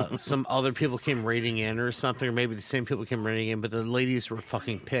like some other people came raiding in or something, or maybe the same people came raiding in, but the ladies were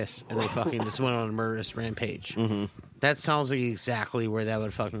fucking pissed and they fucking just went on a murderous rampage. Mm-hmm. That sounds like exactly where that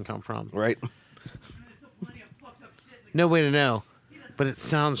would fucking come from. Right? No way to know, but it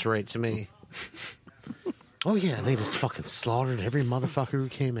sounds right to me. Oh yeah, they just fucking slaughtered every motherfucker who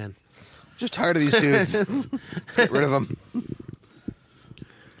came in. Just tired of these dudes. Let's get rid of them.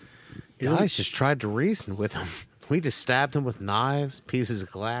 Guys just tried to reason with him. We just stabbed him with knives, pieces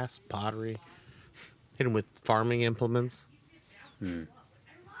of glass, pottery. Hit him with farming implements.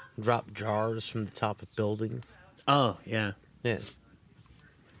 Dropped jars from the top of buildings. Oh, yeah. Yeah.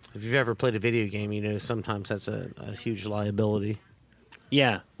 If you've ever played a video game, you know sometimes that's a huge liability.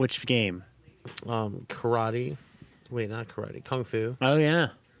 Yeah. Which game? Karate. Wait, not karate. Kung Fu. Oh, yeah.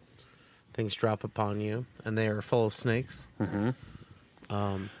 Things drop upon you, and they are full of snakes.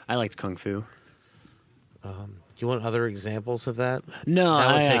 I liked Kung Fu. You want other examples of that? No,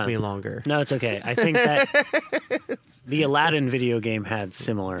 That would take me longer. No, it's okay. I think that the Aladdin video game had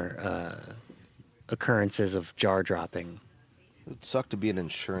similar occurrences of jar dropping. It sucked to be an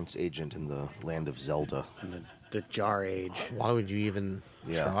insurance agent in the land of Zelda. And the jar age. Why would you even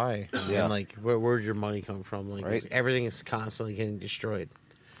Yeah. try? Yeah. And like, where'd your money come from? Like, Right. everything is constantly getting destroyed.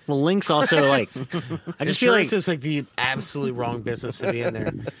 Well, Link's also like. I just feel like Insurance is like the absolute wrong business to be in there.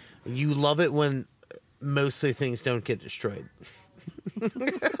 You love it when mostly things don't get destroyed.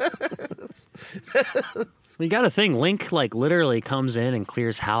 you got to think Link like literally comes in and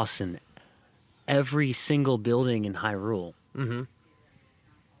clears house in every single building in Hyrule. Mm-hmm.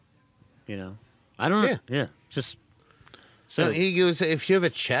 You know, I don't know. Yeah. Yeah, just so No, he goes. If you have a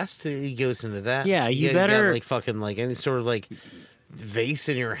chest, he goes into that. Yeah, you got, better- like fucking like any sort of like vase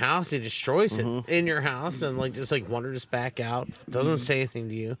in your house. He destroys it in your house and like just like wanders back out. Doesn't say anything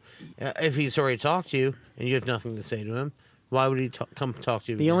to you. If he's already talked to you and you have nothing to say to him, why would he come talk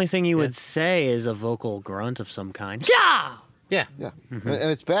to you? the again? only thing you Yeah. would say is a vocal grunt of some kind. Yeah. Yeah. Yeah, and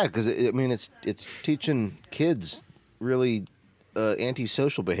it's bad because I mean it's teaching kids really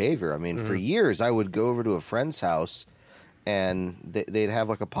antisocial behavior. I mean, for years I would go over to a friend's house, and they'd have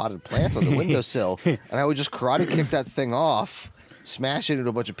like a potted plant on the windowsill, and I would just karate kick that thing off, smash it into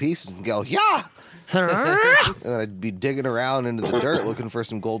a bunch of pieces, and go yeah. And then I'd be digging around into the dirt looking for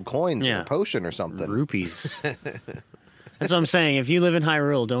some gold coins or Yeah. a potion or something. Rupees. That's what I'm saying. If you live in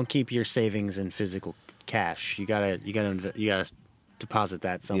Hyrule, don't keep your savings in physical cash. You gotta deposit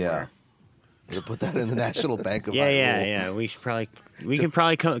that Yeah. somewhere. To put that in the National Bank of Yeah, Hyrule. yeah. We can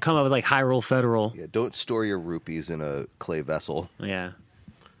probably come up with like Hyrule Federal. Yeah, don't store your rupees in a clay vessel. Yeah.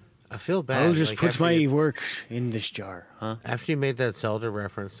 I feel bad. I'll just like, put after my you- work in this jar, huh? After you made that Zelda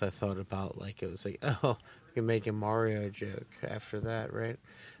reference, I thought about like it was like, oh, you can make a Mario joke after that, right?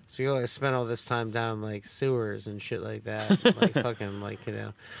 So you always spend all this time down like sewers and shit like that, like fucking like you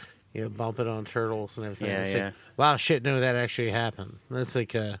know, bumping on turtles and everything. Yeah, It's yeah. like, wow, shit, no, that actually happened. That's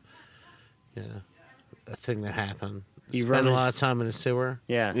like a thing that happened. You Spend a rummage- lot of time in a sewer.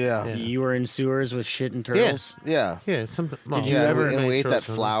 Yeah. Yeah. You were in sewers with shit and turtles? Yeah. Yeah, well, Did you Yeah, ever and we ate that turtles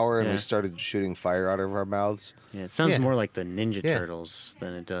and- flour and Yeah. we started shooting fire out of our mouths. Yeah. It sounds Yeah. more like the Ninja Yeah. Turtles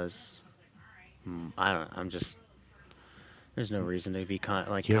than it does. I don't know. I'm just. There's no reason to be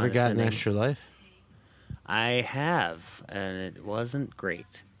like. You ever got an condescending. extra life? I have, and it wasn't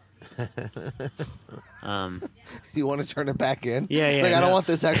great. You want to turn it back in? Yeah, It's yeah, like, I don't no. want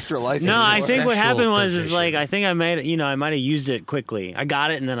this extra life. No, I anymore. think what Sexual happened was position. I think I might have used it quickly. I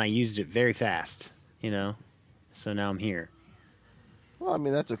got it and then I used it very fast. So now I'm here. Well, I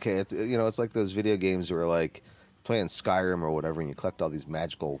mean, that's okay. It's like those video games where like playing Skyrim or whatever, and you collect all these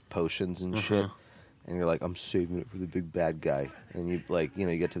magical potions and shit, and you're like, I'm saving it for the big bad guy, and you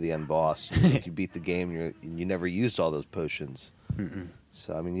you get to the end boss, you beat the game, and you never used all those potions.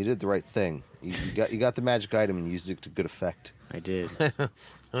 So I mean, you did the right thing. You got the magic item and used it to good effect. I did. And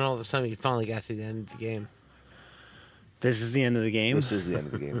all this time you finally got to the end of the game. This is the end of the game. This is the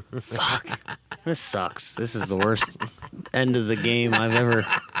end of the game. This sucks. This is the worst end of the game I've ever.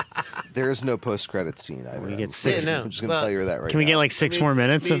 There is no post-credit scene either. We get I'm six- Yeah, no. I'm just gonna Well, tell you that right Can we now. get like 6 more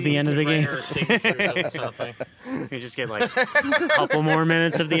minutes of the end of the game? Something. Can we just get like a couple more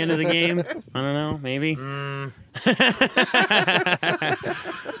minutes of the end of the game? I don't know. Maybe.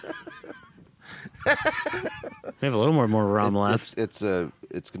 We have a little more ROM left. It's going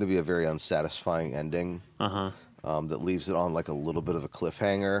to be a very unsatisfying ending. That leaves it on like a little bit of a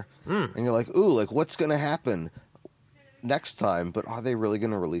cliffhanger, and you're like, ooh, like what's going to happen next time? But are they really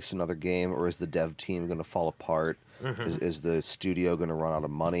going to release another game, or is the dev team going to fall apart? Is the studio going to run out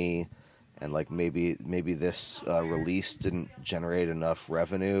of money? And like maybe this release didn't generate enough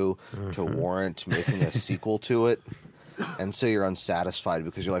revenue to warrant making a sequel to it. and so you're unsatisfied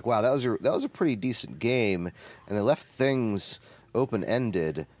because you're like, wow, that was a pretty decent game, and they left things open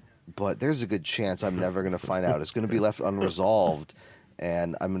ended, but there's a good chance I'm never going to find out. It's going to be left unresolved,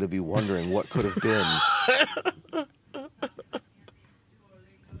 and I'm going to be wondering what could have been.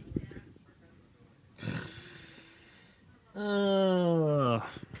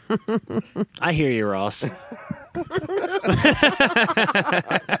 I hear you, Ross.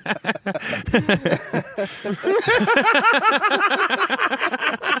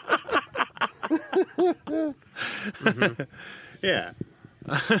 Yeah.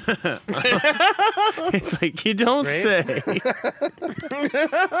 It's like you don't say.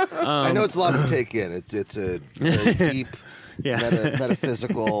 I know it's a lot to take in. It's a very deep, Yeah.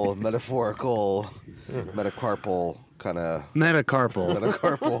 metaphysical, metaphorical, metacarpal kind of Metacarpal.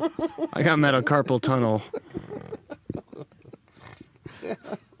 metacarpal. I got metacarpal tunnel.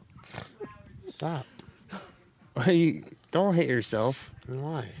 Stop. You don't hit yourself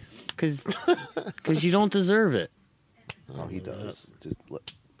Why? because you don't deserve it. Oh, he does. Just let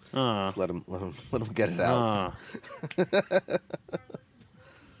Uh, him get it out.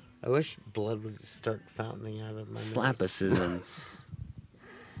 I wish blood would start fountaining out of my nose. Slapicism.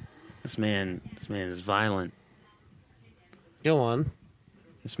 This man is violent. Go on.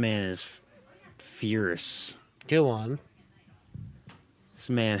 This man is fierce. Go on. This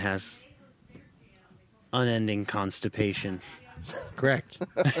man has unending constipation. Correct.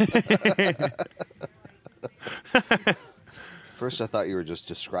 First, I thought you were just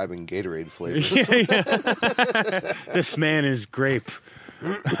describing Gatorade flavors. This man is grape.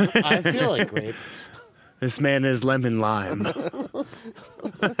 I feel like grape. This man is lemon lime.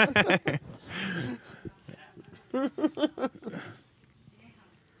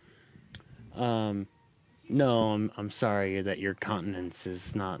 No, I'm sorry that your continence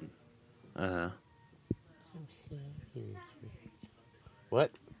is not.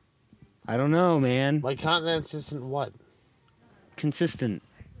 What? I don't know, man. My continence isn't what? Consistent.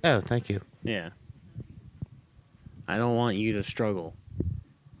 Oh, thank you. Yeah. I don't want you to struggle.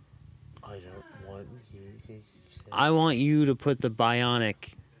 I don't want you to... I want you to put the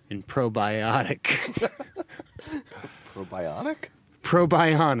bionic in probiotic. Probiotic?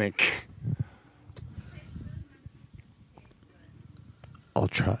 Probionic. I'll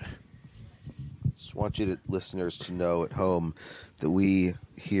try. Just want you listeners to know at home that we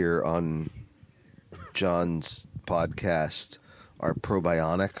here on John's podcast are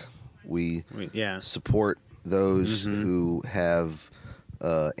probionic. We Yeah. support those who have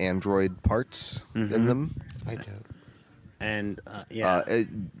Android parts in them. I don't. And, yeah.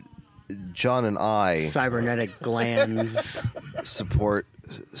 John and I Cybernetic glands. support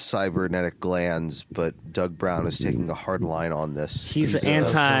cybernetic glands, but Doug Brown is taking a hard line on this. He's an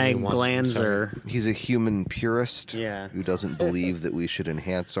only one, anti-glanzer. He's a human purist Yeah. who doesn't believe that we should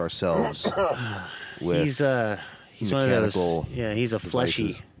enhance ourselves with He's one of mechanical those. Yeah, he's a fleshy.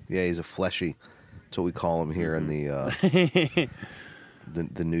 devices. Yeah, he's a fleshy. That's what we call him here in the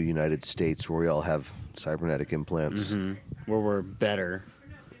the new United States, where we all have cybernetic implants. Where we're better.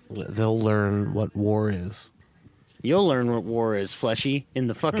 They'll learn what war is. You'll learn what war is, fleshy, in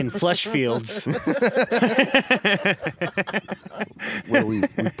the fucking flesh fields. Where we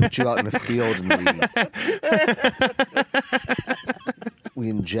put you out in the field and we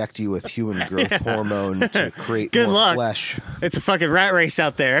inject you with human growth hormone to create Good more luck. flesh. It's a fucking rat race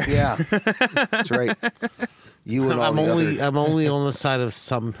out there. Yeah, that's right. You and all I'm the only other, I'm only on the side of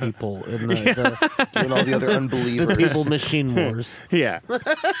some people in the you and all the other unbelievers. the people machine wars. Yeah.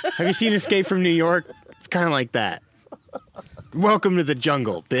 Have you seen Escape from New York? It's kind of like that. Welcome to the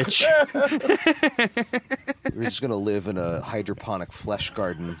jungle, bitch. You're just gonna live in a hydroponic flesh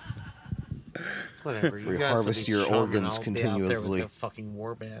garden. Whatever. You We guys harvest will be your chumming, organs I'll be out there continuously. with a fucking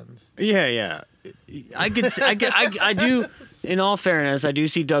war band. Yeah, yeah. I do. In all fairness, I do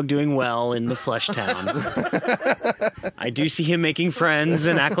see Doug doing well in the Flesh Town. I do see him making friends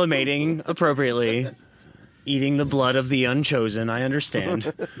and acclimating appropriately, eating the blood of the unchosen. I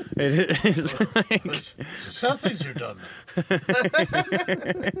understand. It is like, Something's are done.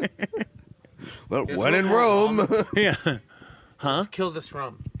 Well, Guess when what, in Mom? Rome. yeah, Let's kill this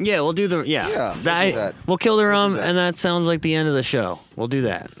rum. yeah. We'll do the Yeah, we'll do that. We'll kill the rum, that. and that sounds like the end of the show. We'll do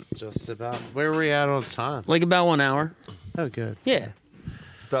that. Just about. Where are we at on time? Like about 1 hour. Oh, good. Yeah,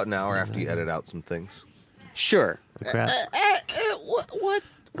 About an hour after you edit out some things. sure. Crap. What?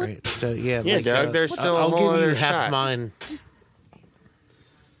 Great. So yeah, Yeah, Doug, there's still I'll more give you other half shots. mine.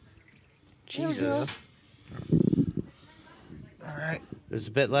 Jesus. All right. There's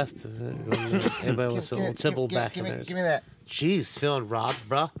a bit left. Anybody wants a little tipple back in there? Give me that. Jeez, feeling robbed,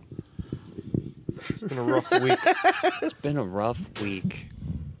 bruh. It's been a rough week. It's been a rough week.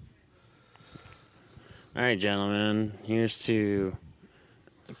 All right, gentlemen. Here's to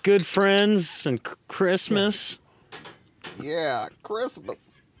good friends and Christmas. Yeah,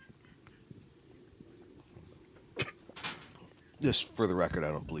 Christmas. Just for the record, I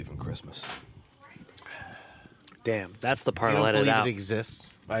don't believe in Christmas. Damn, that's the part You I don't let it believe out. it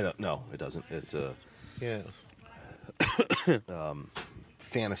exists? I don't. No, it doesn't. It's a Yeah.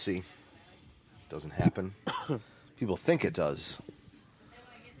 fantasy. Doesn't happen. People think it does,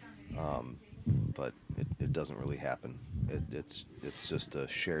 but it doesn't really happen. It's just a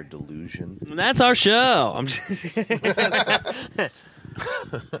shared delusion. And that's our show. I'm just,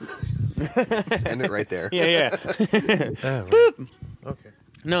 Just end it right there. yeah. Boop. Okay.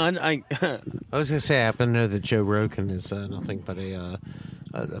 No, I I was gonna say I happen to know that Joe Rogan is nothing but a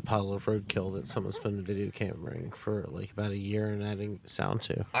pile of roadkill that someone's been video cameraing for like about a year and adding sound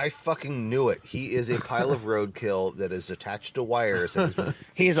to. I fucking knew it. He is a pile of roadkill that is attached to wires. And has been,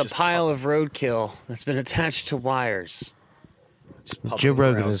 he's a just pile of roadkill that's been attached to wires. just pupping Joe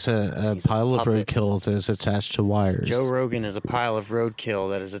Rogan around. is a He's a pile of puppet. roadkill that is attached to wires. Joe Rogan is a pile of roadkill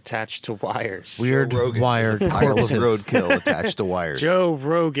that is attached to wires. Weird Joe Rogan wired is a pile of corpses. roadkill attached to wires. Joe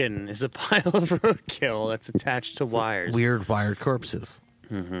Rogan is a pile of roadkill that's attached to wires. Weird wired corpses.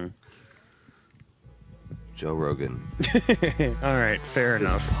 Joe Rogan All right, fair is a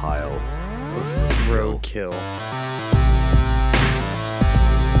enough. pile. Roadkill.